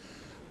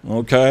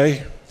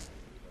 Okay?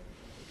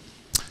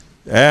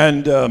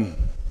 And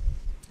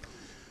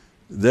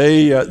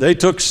they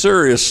took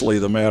seriously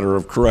the matter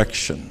of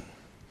correction.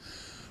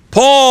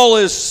 Paul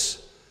is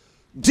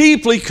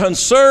deeply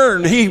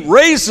concerned. He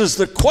raises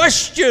the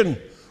question,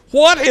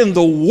 what in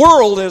the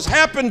world has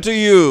happened to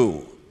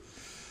you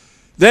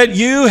that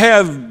you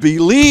have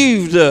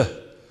believed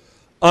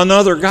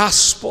another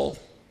gospel?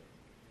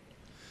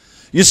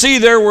 You see,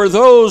 there were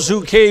those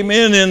who came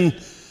in and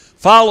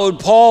followed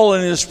Paul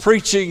in his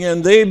preaching,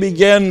 and they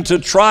began to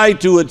try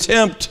to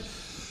attempt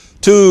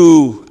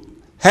to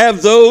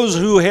have those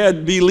who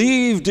had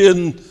believed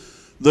in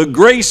the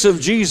grace of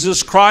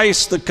Jesus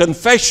Christ, the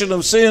confession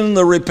of sin,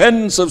 the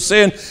repentance of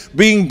sin,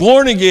 being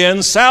born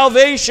again,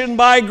 salvation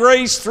by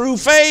grace through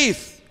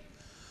faith.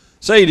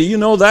 Say, do you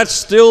know that's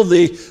still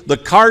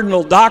the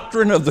cardinal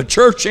doctrine of the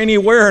church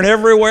anywhere and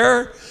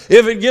everywhere?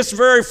 If it gets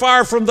very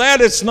far from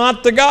that, it's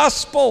not the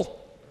gospel.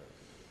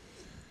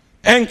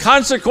 And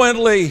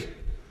consequently,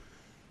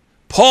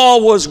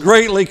 Paul was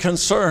greatly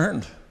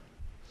concerned.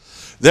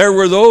 There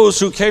were those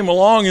who came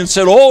along and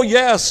said, oh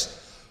yes,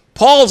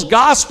 Paul's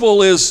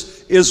gospel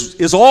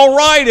is all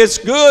right, it's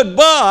good,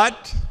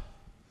 but,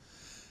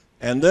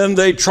 and then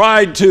they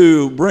tried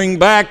to bring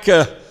back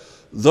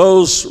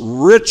those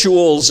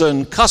rituals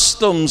and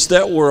customs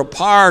that were a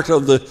part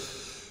of the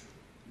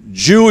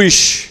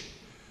Jewish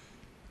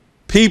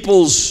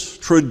people's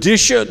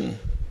tradition.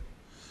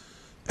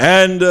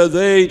 And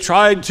they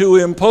tried to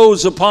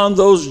impose upon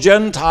those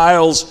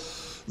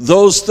Gentiles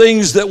those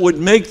things that would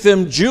make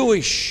them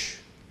Jewish.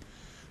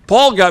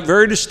 Paul got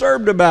very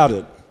disturbed about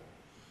it,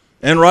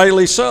 and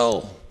rightly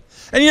so.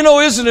 And you know,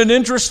 isn't it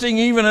interesting,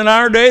 even in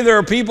our day, there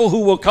are people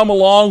who will come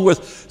along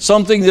with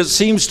something that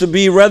seems to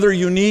be rather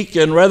unique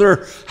and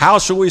rather, how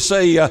shall we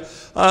say,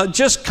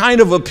 just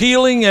kind of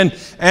appealing,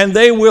 and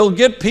they will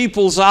get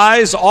people's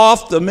eyes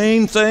off the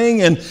main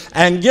thing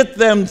and get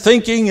them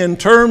thinking in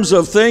terms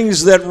of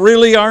things that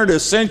really aren't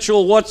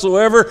essential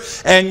whatsoever,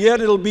 and yet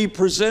it'll be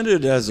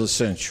presented as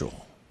essential.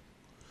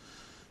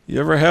 You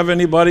ever have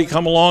anybody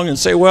come along and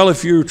say, well,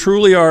 if you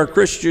truly are a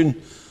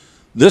Christian,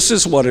 this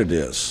is what it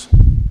is.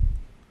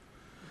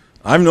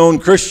 I've known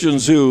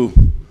Christians who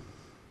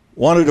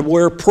wanted to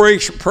wear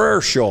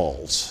prayer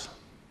shawls.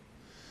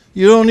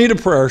 You don't need a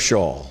prayer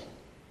shawl.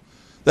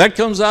 That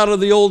comes out of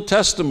the Old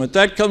Testament.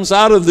 That comes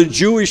out of the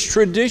Jewish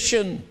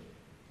tradition.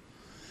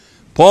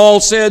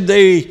 Paul said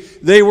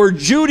they were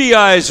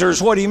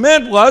Judaizers. What he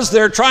meant was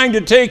they're trying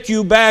to take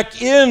you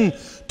back in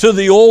to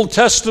the Old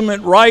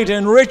Testament rite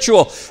and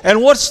ritual.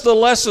 And what's the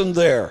lesson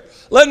there?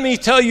 Let me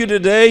tell you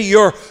today,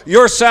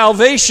 your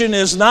salvation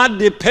is not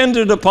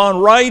dependent upon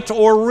rite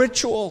or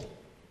ritual.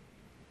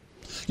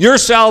 Your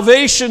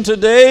salvation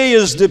today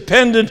is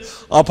dependent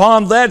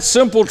upon that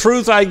simple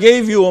truth I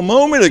gave you a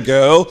moment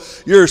ago.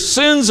 Your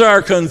sins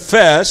are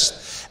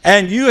confessed,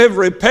 and you have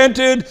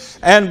repented,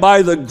 and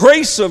by the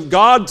grace of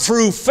God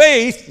through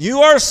faith,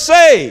 you are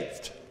saved.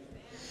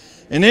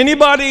 And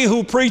anybody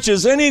who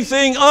preaches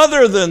anything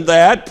other than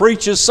that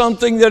preaches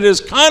something that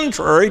is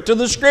contrary to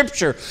the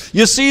Scripture.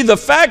 You see, the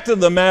fact of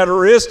the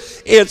matter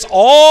is, it's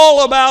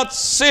all about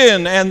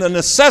sin and the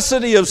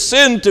necessity of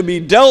sin to be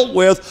dealt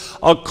with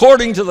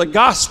according to the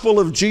gospel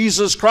of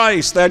Jesus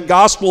Christ. That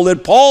gospel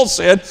that Paul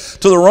said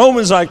to the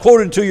Romans, I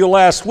quoted to you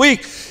last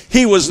week,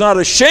 he was not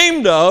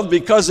ashamed of,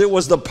 because it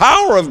was the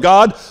power of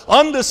God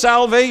unto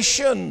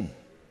salvation.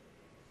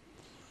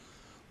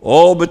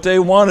 Oh, but they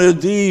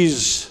wanted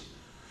these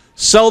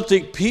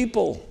Celtic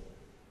people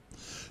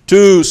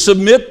to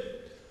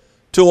submit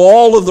to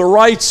all of the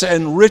rites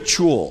and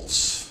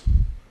rituals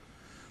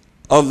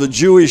of the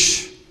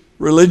Jewish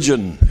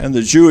religion and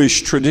the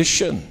Jewish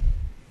tradition.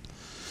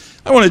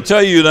 I want to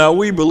tell you now,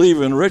 we believe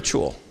in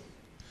ritual,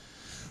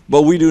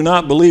 but we do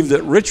not believe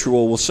that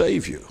ritual will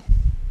save you.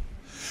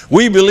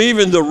 We believe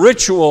in the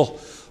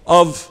ritual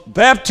of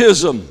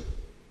baptism.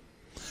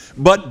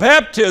 But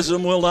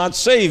baptism will not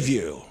save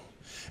you.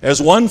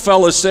 As one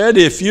fellow said,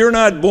 if you're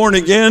not born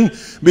again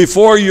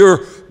before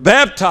you're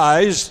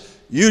baptized,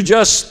 you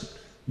just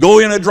go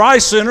in a dry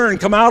center and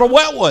come out a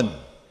wet one.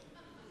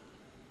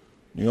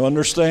 You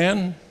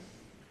understand?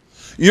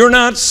 You're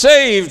not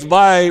saved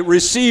by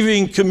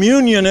receiving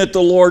communion at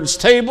the Lord's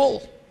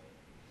table,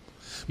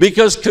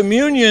 because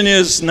communion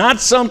is not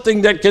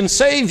something that can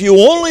save you.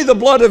 Only the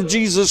blood of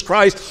Jesus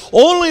Christ,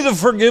 only the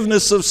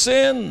forgiveness of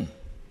sin.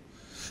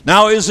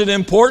 Now, is it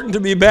important to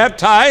be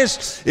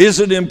baptized?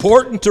 Is it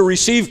important to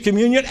receive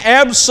communion?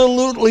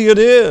 Absolutely it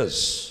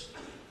is.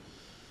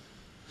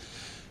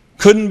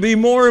 Couldn't be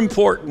more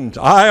important.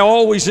 I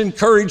always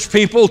encourage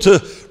people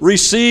to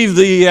receive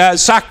the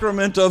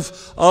sacrament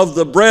of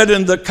the bread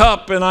and the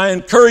cup, and I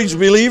encourage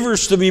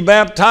believers to be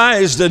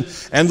baptized,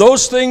 and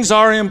those things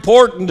are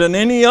important. And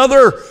any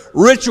other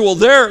ritual,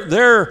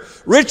 their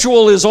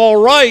ritual is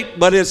all right,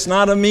 but it's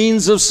not a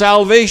means of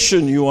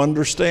salvation, you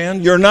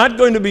understand? You're not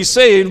going to be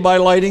saved by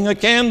lighting a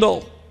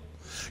candle.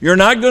 You're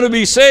not going to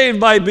be saved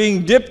by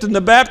being dipped in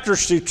the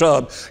baptistry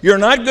tub. You're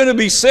not going to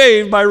be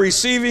saved by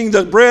receiving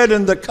the bread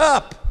and the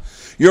cup.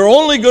 You're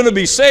only going to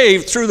be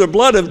saved through the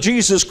blood of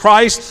Jesus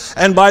Christ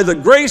and by the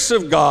grace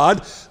of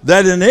God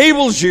that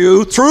enables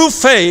you, through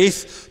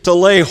faith, to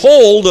lay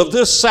hold of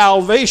this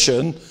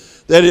salvation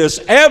that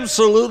is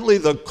absolutely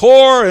the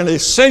core and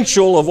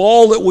essential of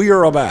all that we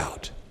are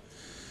about.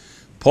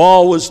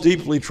 Paul was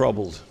deeply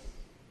troubled.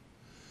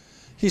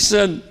 He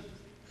said,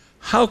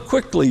 how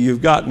quickly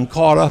you've gotten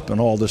caught up in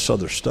all this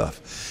other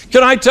stuff.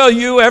 Can I tell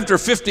you, after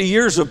 50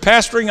 years of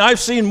pastoring,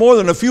 I've seen more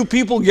than a few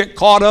people get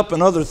caught up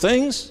in other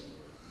things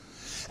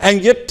and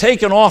get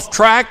taken off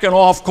track and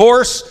off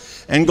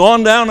course and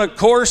gone down a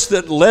course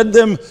that led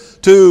them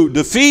to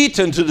defeat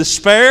and to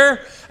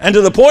despair and to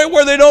the point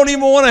where they don't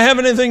even want to have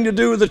anything to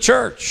do with the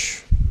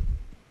church.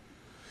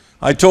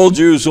 I told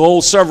you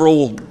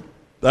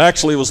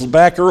actually it was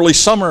back early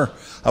summer,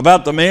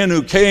 about the man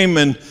who came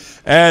and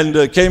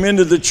came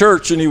into the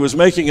church, and he was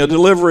making a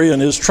delivery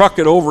and his truck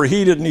had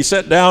overheated, and he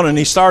sat down and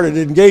he started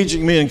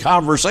engaging me in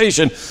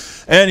conversation,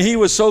 and he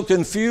was so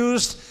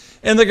confused.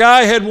 And the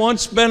guy had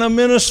once been a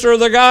minister of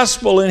the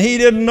gospel, and he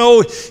didn't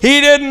know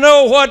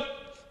what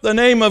the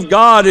name of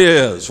God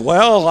is.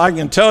 Well, I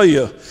can tell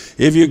you,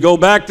 if you go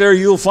back there,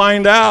 you'll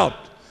find out.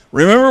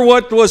 Remember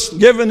what was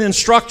given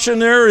instruction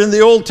there in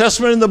the Old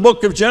Testament in the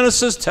book of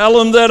Genesis? Tell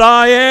him that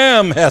I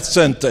am hath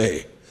sent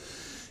thee.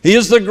 He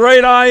is the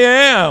great I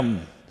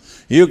am.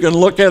 You can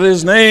look at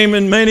his name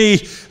in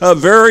many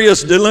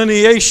various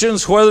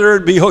delineations, whether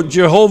it be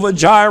Jehovah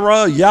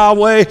Jireh,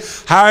 Yahweh,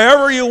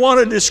 however you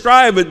want to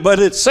describe it, but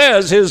it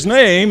says his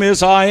name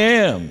is I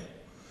am.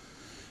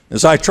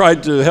 As I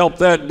tried to help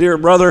that dear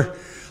brother,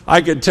 I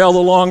could tell the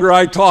longer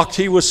I talked,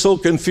 he was so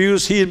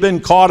confused. He had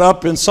been caught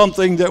up in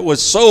something that was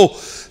so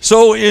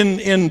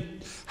in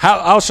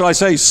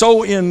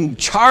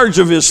charge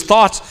of his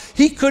thoughts,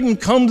 he couldn't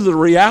come to the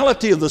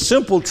reality of the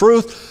simple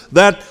truth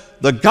that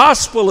the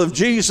gospel of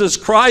Jesus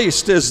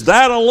Christ is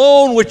that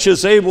alone which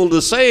is able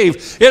to save.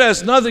 It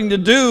has nothing to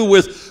do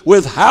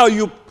with how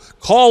you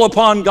call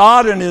upon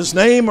God in His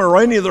name or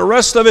any of the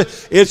rest of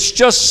it. It's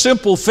just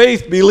simple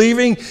faith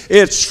believing.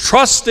 It's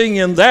trusting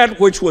in that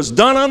which was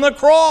done on the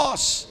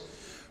cross.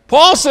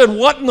 Paul said,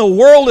 what in the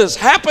world has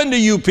happened to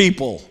you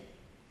people?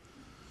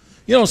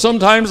 You know,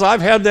 sometimes I've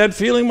had that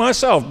feeling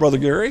myself, Brother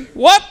Gary.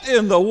 What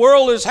in the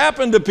world has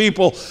happened to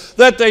people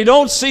that they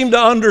don't seem to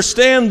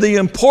understand the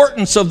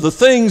importance of the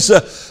things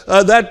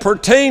that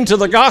pertain to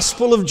the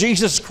gospel of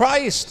Jesus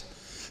Christ,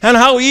 and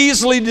how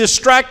easily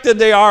distracted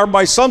they are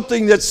by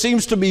something that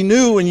seems to be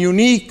new and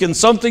unique and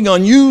something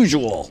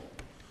unusual.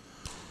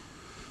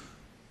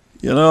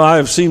 You know, I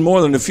have seen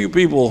more than a few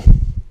people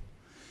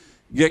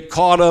get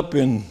caught up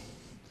in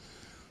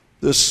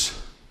this.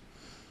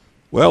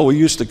 Well, we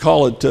used to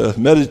call it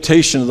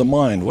meditation of the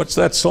mind. What's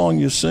that song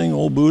you sing,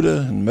 Old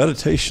Buddha, and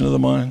meditation of the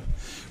mind?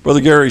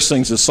 Brother Gary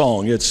sings a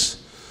song.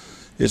 It's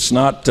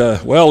not,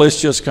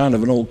 it's just kind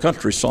of an old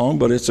country song,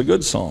 but it's a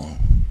good song.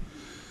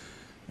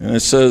 And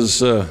it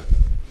says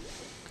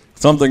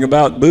something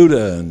about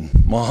Buddha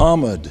and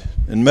Muhammad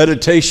and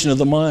meditation of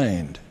the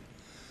mind.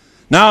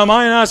 Now, am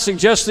I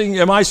suggesting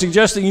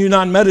you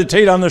not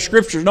meditate on the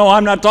scriptures? No,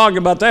 I'm not talking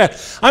about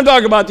that. I'm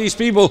talking about these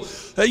people.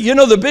 You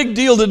know, the big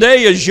deal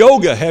today is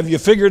yoga. Have you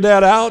figured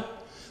that out?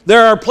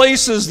 There are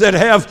places that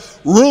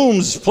have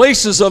rooms,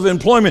 places of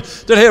employment,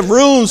 that have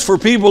rooms for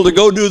people to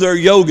go do their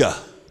yoga,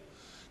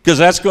 because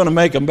that's going to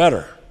make them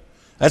better.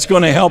 That's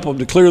going to help them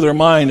to clear their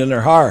mind and their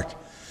heart.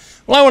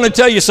 Well, I want to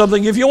tell you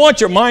something. If you want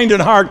your mind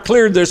and heart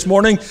cleared this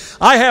morning,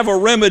 I have a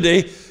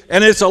remedy.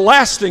 And it's a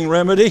lasting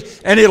remedy,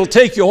 and it'll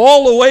take you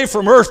all the way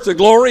from earth to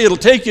glory. It'll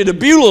take you to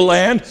Beulah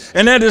land,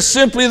 and that is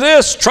simply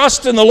this: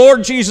 trust in the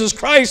Lord Jesus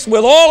Christ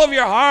with all of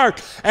your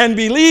heart and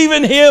believe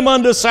in Him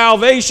unto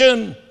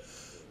salvation.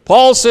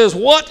 Paul says,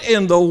 what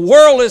in the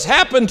world has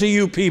happened to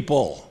you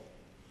people?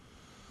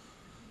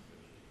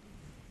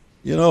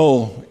 You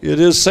know, it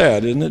is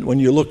sad, isn't it, when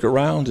you look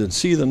around and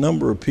see the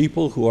number of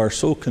people who are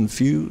so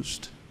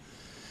confused.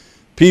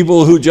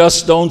 People who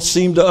just don't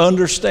seem to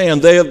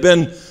understand. They have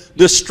been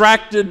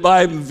distracted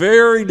by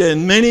varied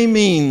and many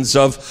means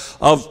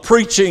of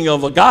preaching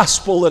of a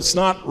gospel that's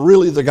not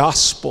really the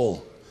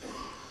gospel.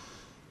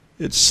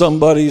 It's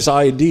somebody's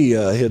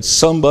idea. It's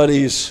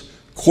somebody's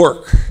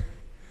quirk.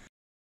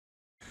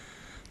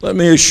 Let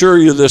me assure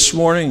you this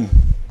morning,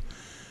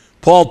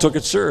 Paul took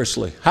it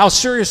seriously. How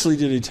seriously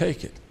did he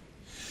take it?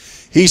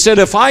 He said,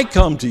 if I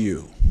come to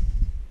you,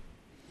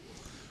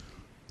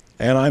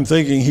 and I'm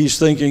thinking he's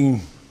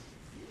thinking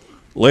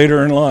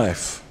later in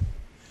life,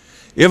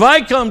 if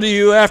I come to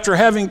you after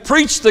having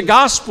preached the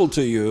gospel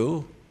to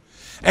you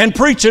and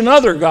preach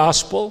another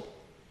gospel,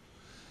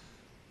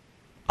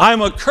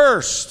 I'm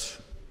accursed.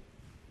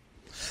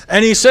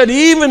 And he said,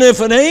 even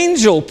if an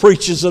angel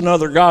preaches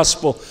another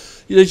gospel,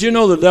 did you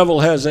know the devil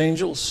has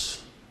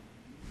angels?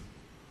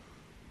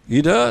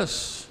 He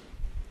does.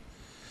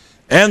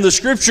 And the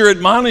scripture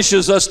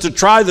admonishes us to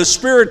try the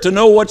spirit to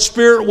know what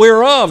spirit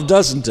we're of,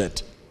 doesn't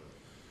it?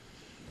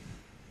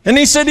 And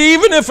he said,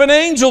 even if an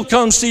angel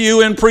comes to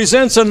you and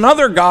presents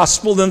another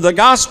gospel than the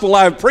gospel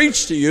I've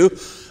preached to you,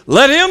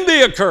 let him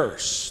be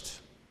accursed.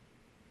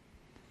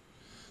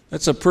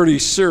 That's a pretty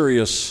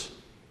serious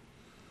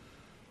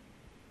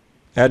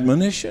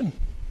admonition.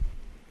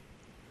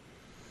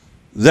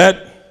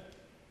 That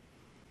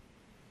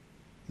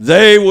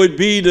they would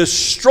be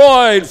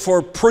destroyed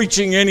for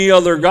preaching any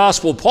other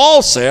gospel.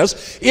 Paul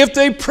says, if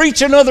they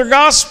preach another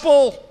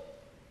gospel,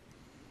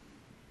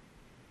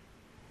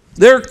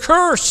 they're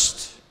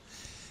cursed.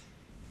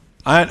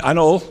 I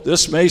know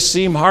this may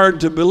seem hard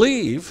to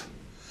believe,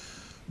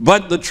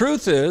 but the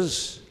truth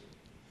is,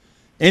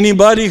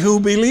 anybody who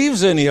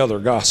believes any other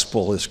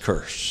gospel is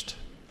cursed.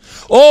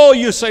 Oh,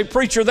 you say,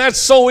 preacher, that's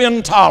so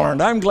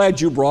intolerant. I'm glad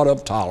you brought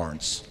up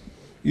tolerance.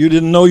 You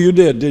didn't know you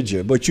did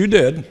you? But you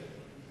did.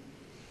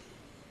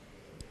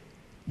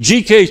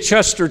 G.K.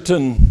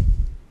 Chesterton,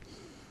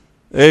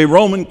 a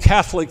Roman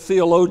Catholic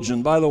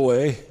theologian, by the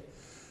way,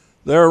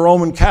 there are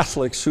Roman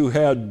Catholics who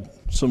had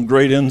some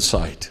great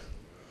insight.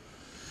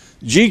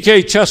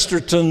 G.K.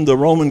 Chesterton, the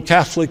Roman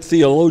Catholic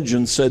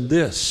theologian, said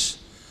this: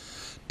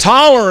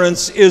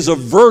 tolerance is a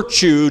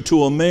virtue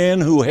to a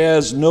man who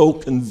has no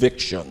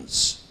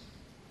convictions.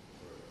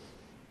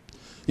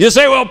 You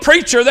say, well,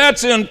 preacher,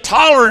 that's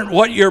intolerant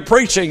what you're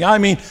preaching. I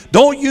mean,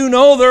 don't you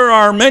know there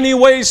are many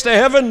ways to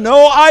heaven?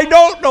 No, I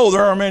don't know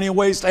there are many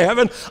ways to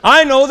heaven.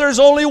 I know there's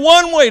only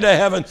one way to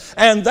heaven.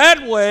 And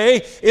that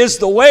way is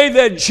the way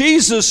that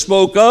Jesus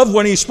spoke of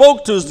when he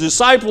spoke to his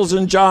disciples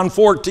in John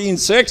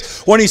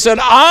 14:6, when he said,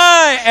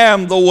 I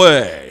am the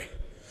way,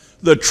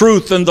 the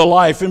truth, and the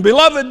life. And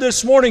beloved,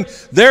 this morning,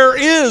 there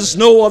is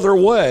no other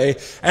way,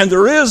 and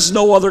there is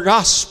no other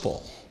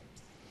gospel.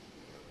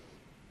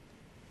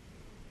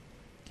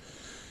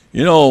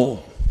 You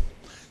know,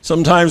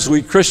 sometimes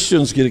we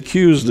Christians get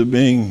accused of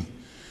being,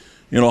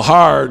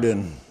 hard,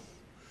 and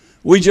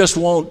we just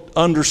won't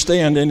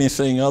understand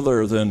anything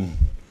other than,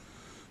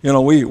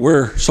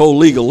 we're so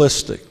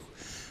legalistic.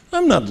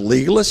 I'm not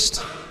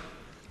legalist.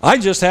 I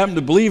just happen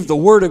to believe the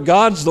Word of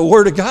God's the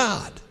Word of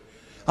God.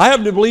 I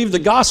happen to believe the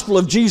gospel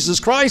of Jesus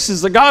Christ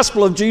is the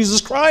gospel of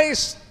Jesus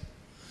Christ.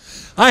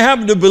 I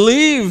happen to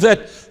believe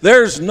that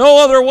there's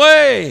no other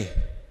way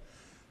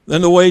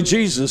than the way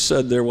Jesus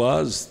said there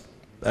was.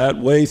 That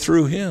way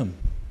through him.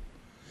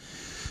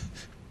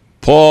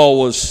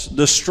 Paul was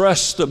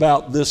distressed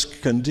about this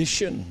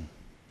condition.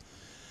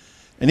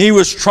 And he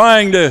was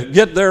trying to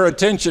get their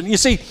attention. You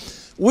see,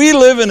 we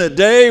live in a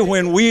day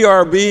when we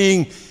are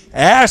being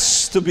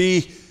asked to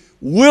be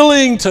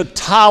willing to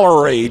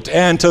tolerate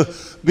and to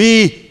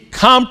be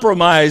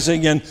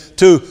compromising and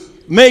to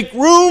make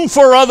room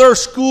for other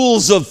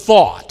schools of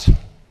thought.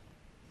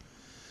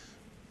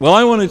 Well,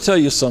 I want to tell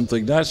you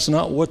something. That's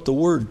not what the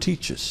Word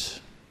teaches.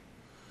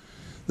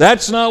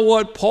 That's not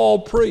what Paul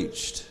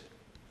preached.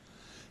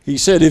 He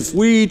said, if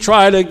we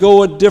try to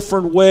go a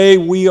different way,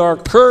 we are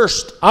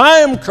cursed. I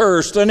am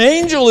cursed. An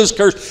angel is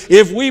cursed.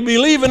 If we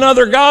believe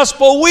another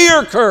gospel, we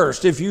are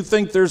cursed. If you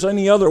think there's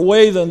any other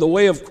way than the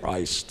way of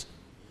Christ,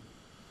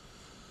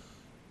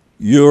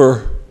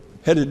 you're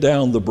headed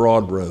down the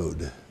broad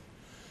road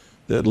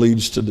that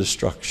leads to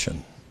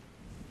destruction.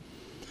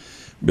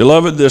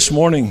 Beloved, this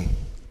morning,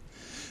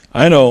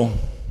 I know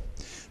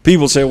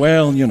people say,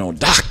 well,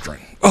 doctrine.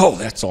 Oh,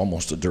 that's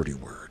almost a dirty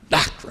word.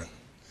 Doctrine.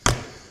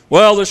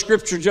 Well, the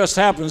scripture just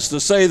happens to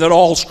say that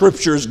all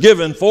scripture is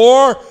given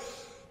for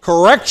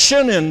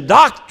correction in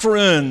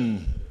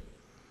doctrine.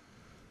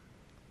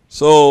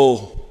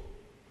 So,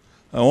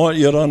 I want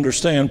you to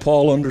understand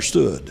Paul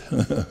understood.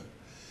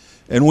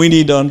 And we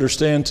need to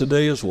understand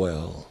today as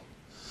well.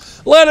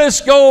 Let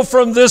us go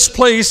from this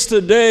place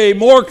today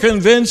more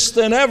convinced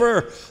than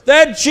ever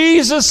that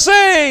Jesus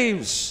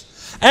saves.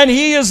 And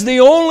he is the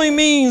only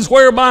means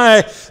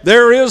whereby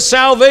there is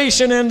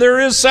salvation, and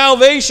there is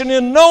salvation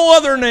in no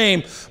other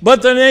name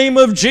but the name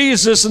of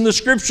Jesus. And the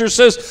scripture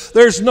says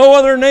there's no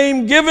other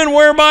name given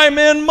whereby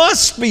men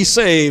must be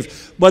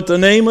saved but the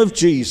name of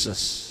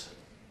Jesus.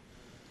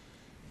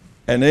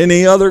 And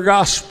any other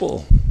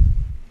gospel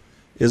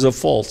is a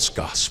false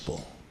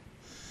gospel.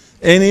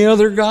 Any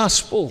other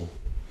gospel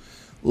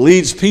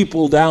leads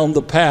people down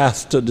the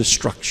path to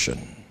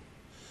destruction.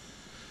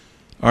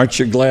 Aren't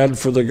you glad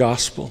for the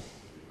gospel?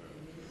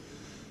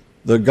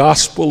 The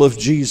gospel of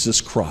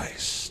Jesus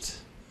Christ.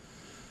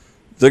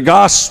 The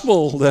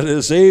gospel that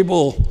is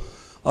able,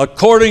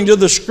 according to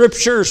the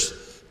scriptures,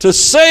 to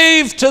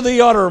save to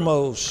the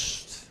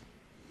uttermost.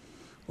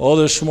 Oh,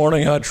 this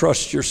morning I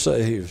trust you're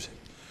saved.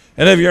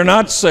 And if you're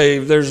not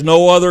saved, there's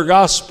no other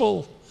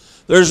gospel.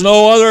 There's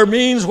no other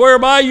means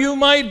whereby you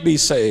might be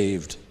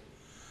saved.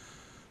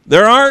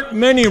 There aren't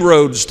many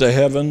roads to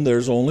heaven,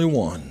 there's only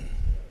one.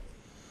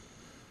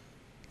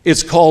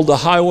 It's called the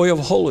highway of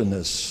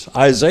holiness.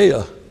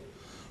 Isaiah,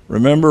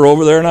 remember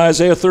over there in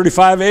Isaiah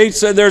 35:8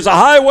 said there's a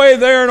highway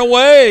there and a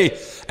way,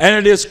 and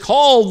it is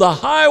called the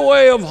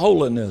highway of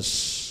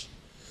holiness.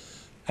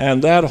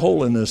 And that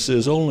holiness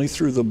is only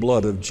through the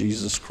blood of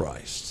Jesus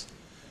Christ.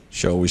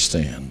 Shall we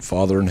stand?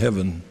 Father in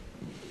heaven,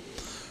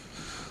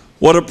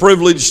 what a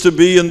privilege to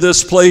be in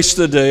this place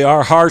today.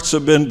 Our hearts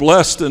have been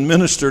blessed and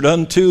ministered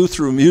unto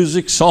through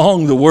music,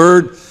 song, the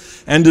word.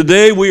 And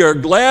today we are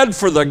glad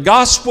for the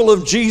gospel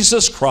of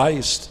Jesus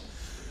Christ.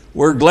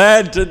 We're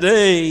glad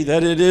today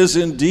that it is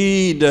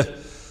indeed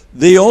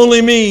the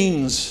only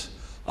means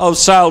of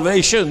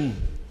salvation.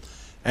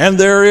 And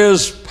there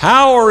is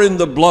power in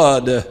the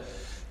blood.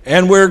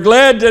 And we're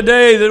glad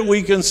today that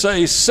we can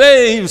say,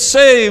 saved,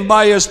 saved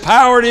by his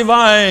power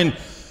divine,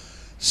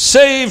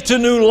 saved to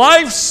new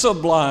life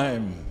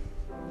sublime.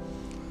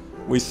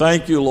 We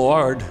thank you,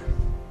 Lord,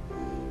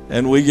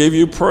 and we give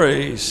you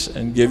praise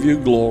and give you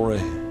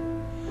glory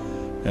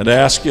and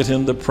ask it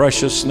in the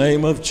precious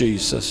name of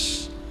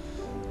Jesus.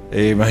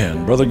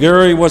 Amen. Brother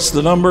Gary, what's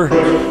the number?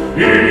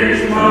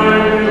 He's my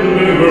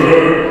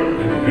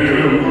deliverer, in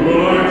him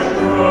will I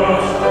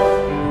trust.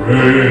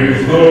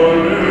 Praise the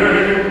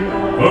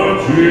name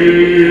of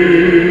Jesus.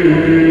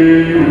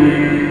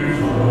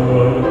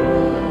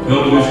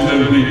 Tell these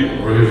 10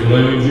 people, praise the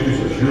name of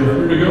Jesus. You're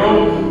free to go.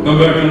 Come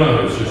back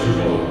tonight at 6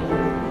 o'clock.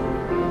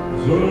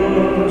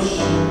 Thus,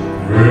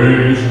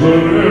 praise the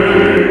name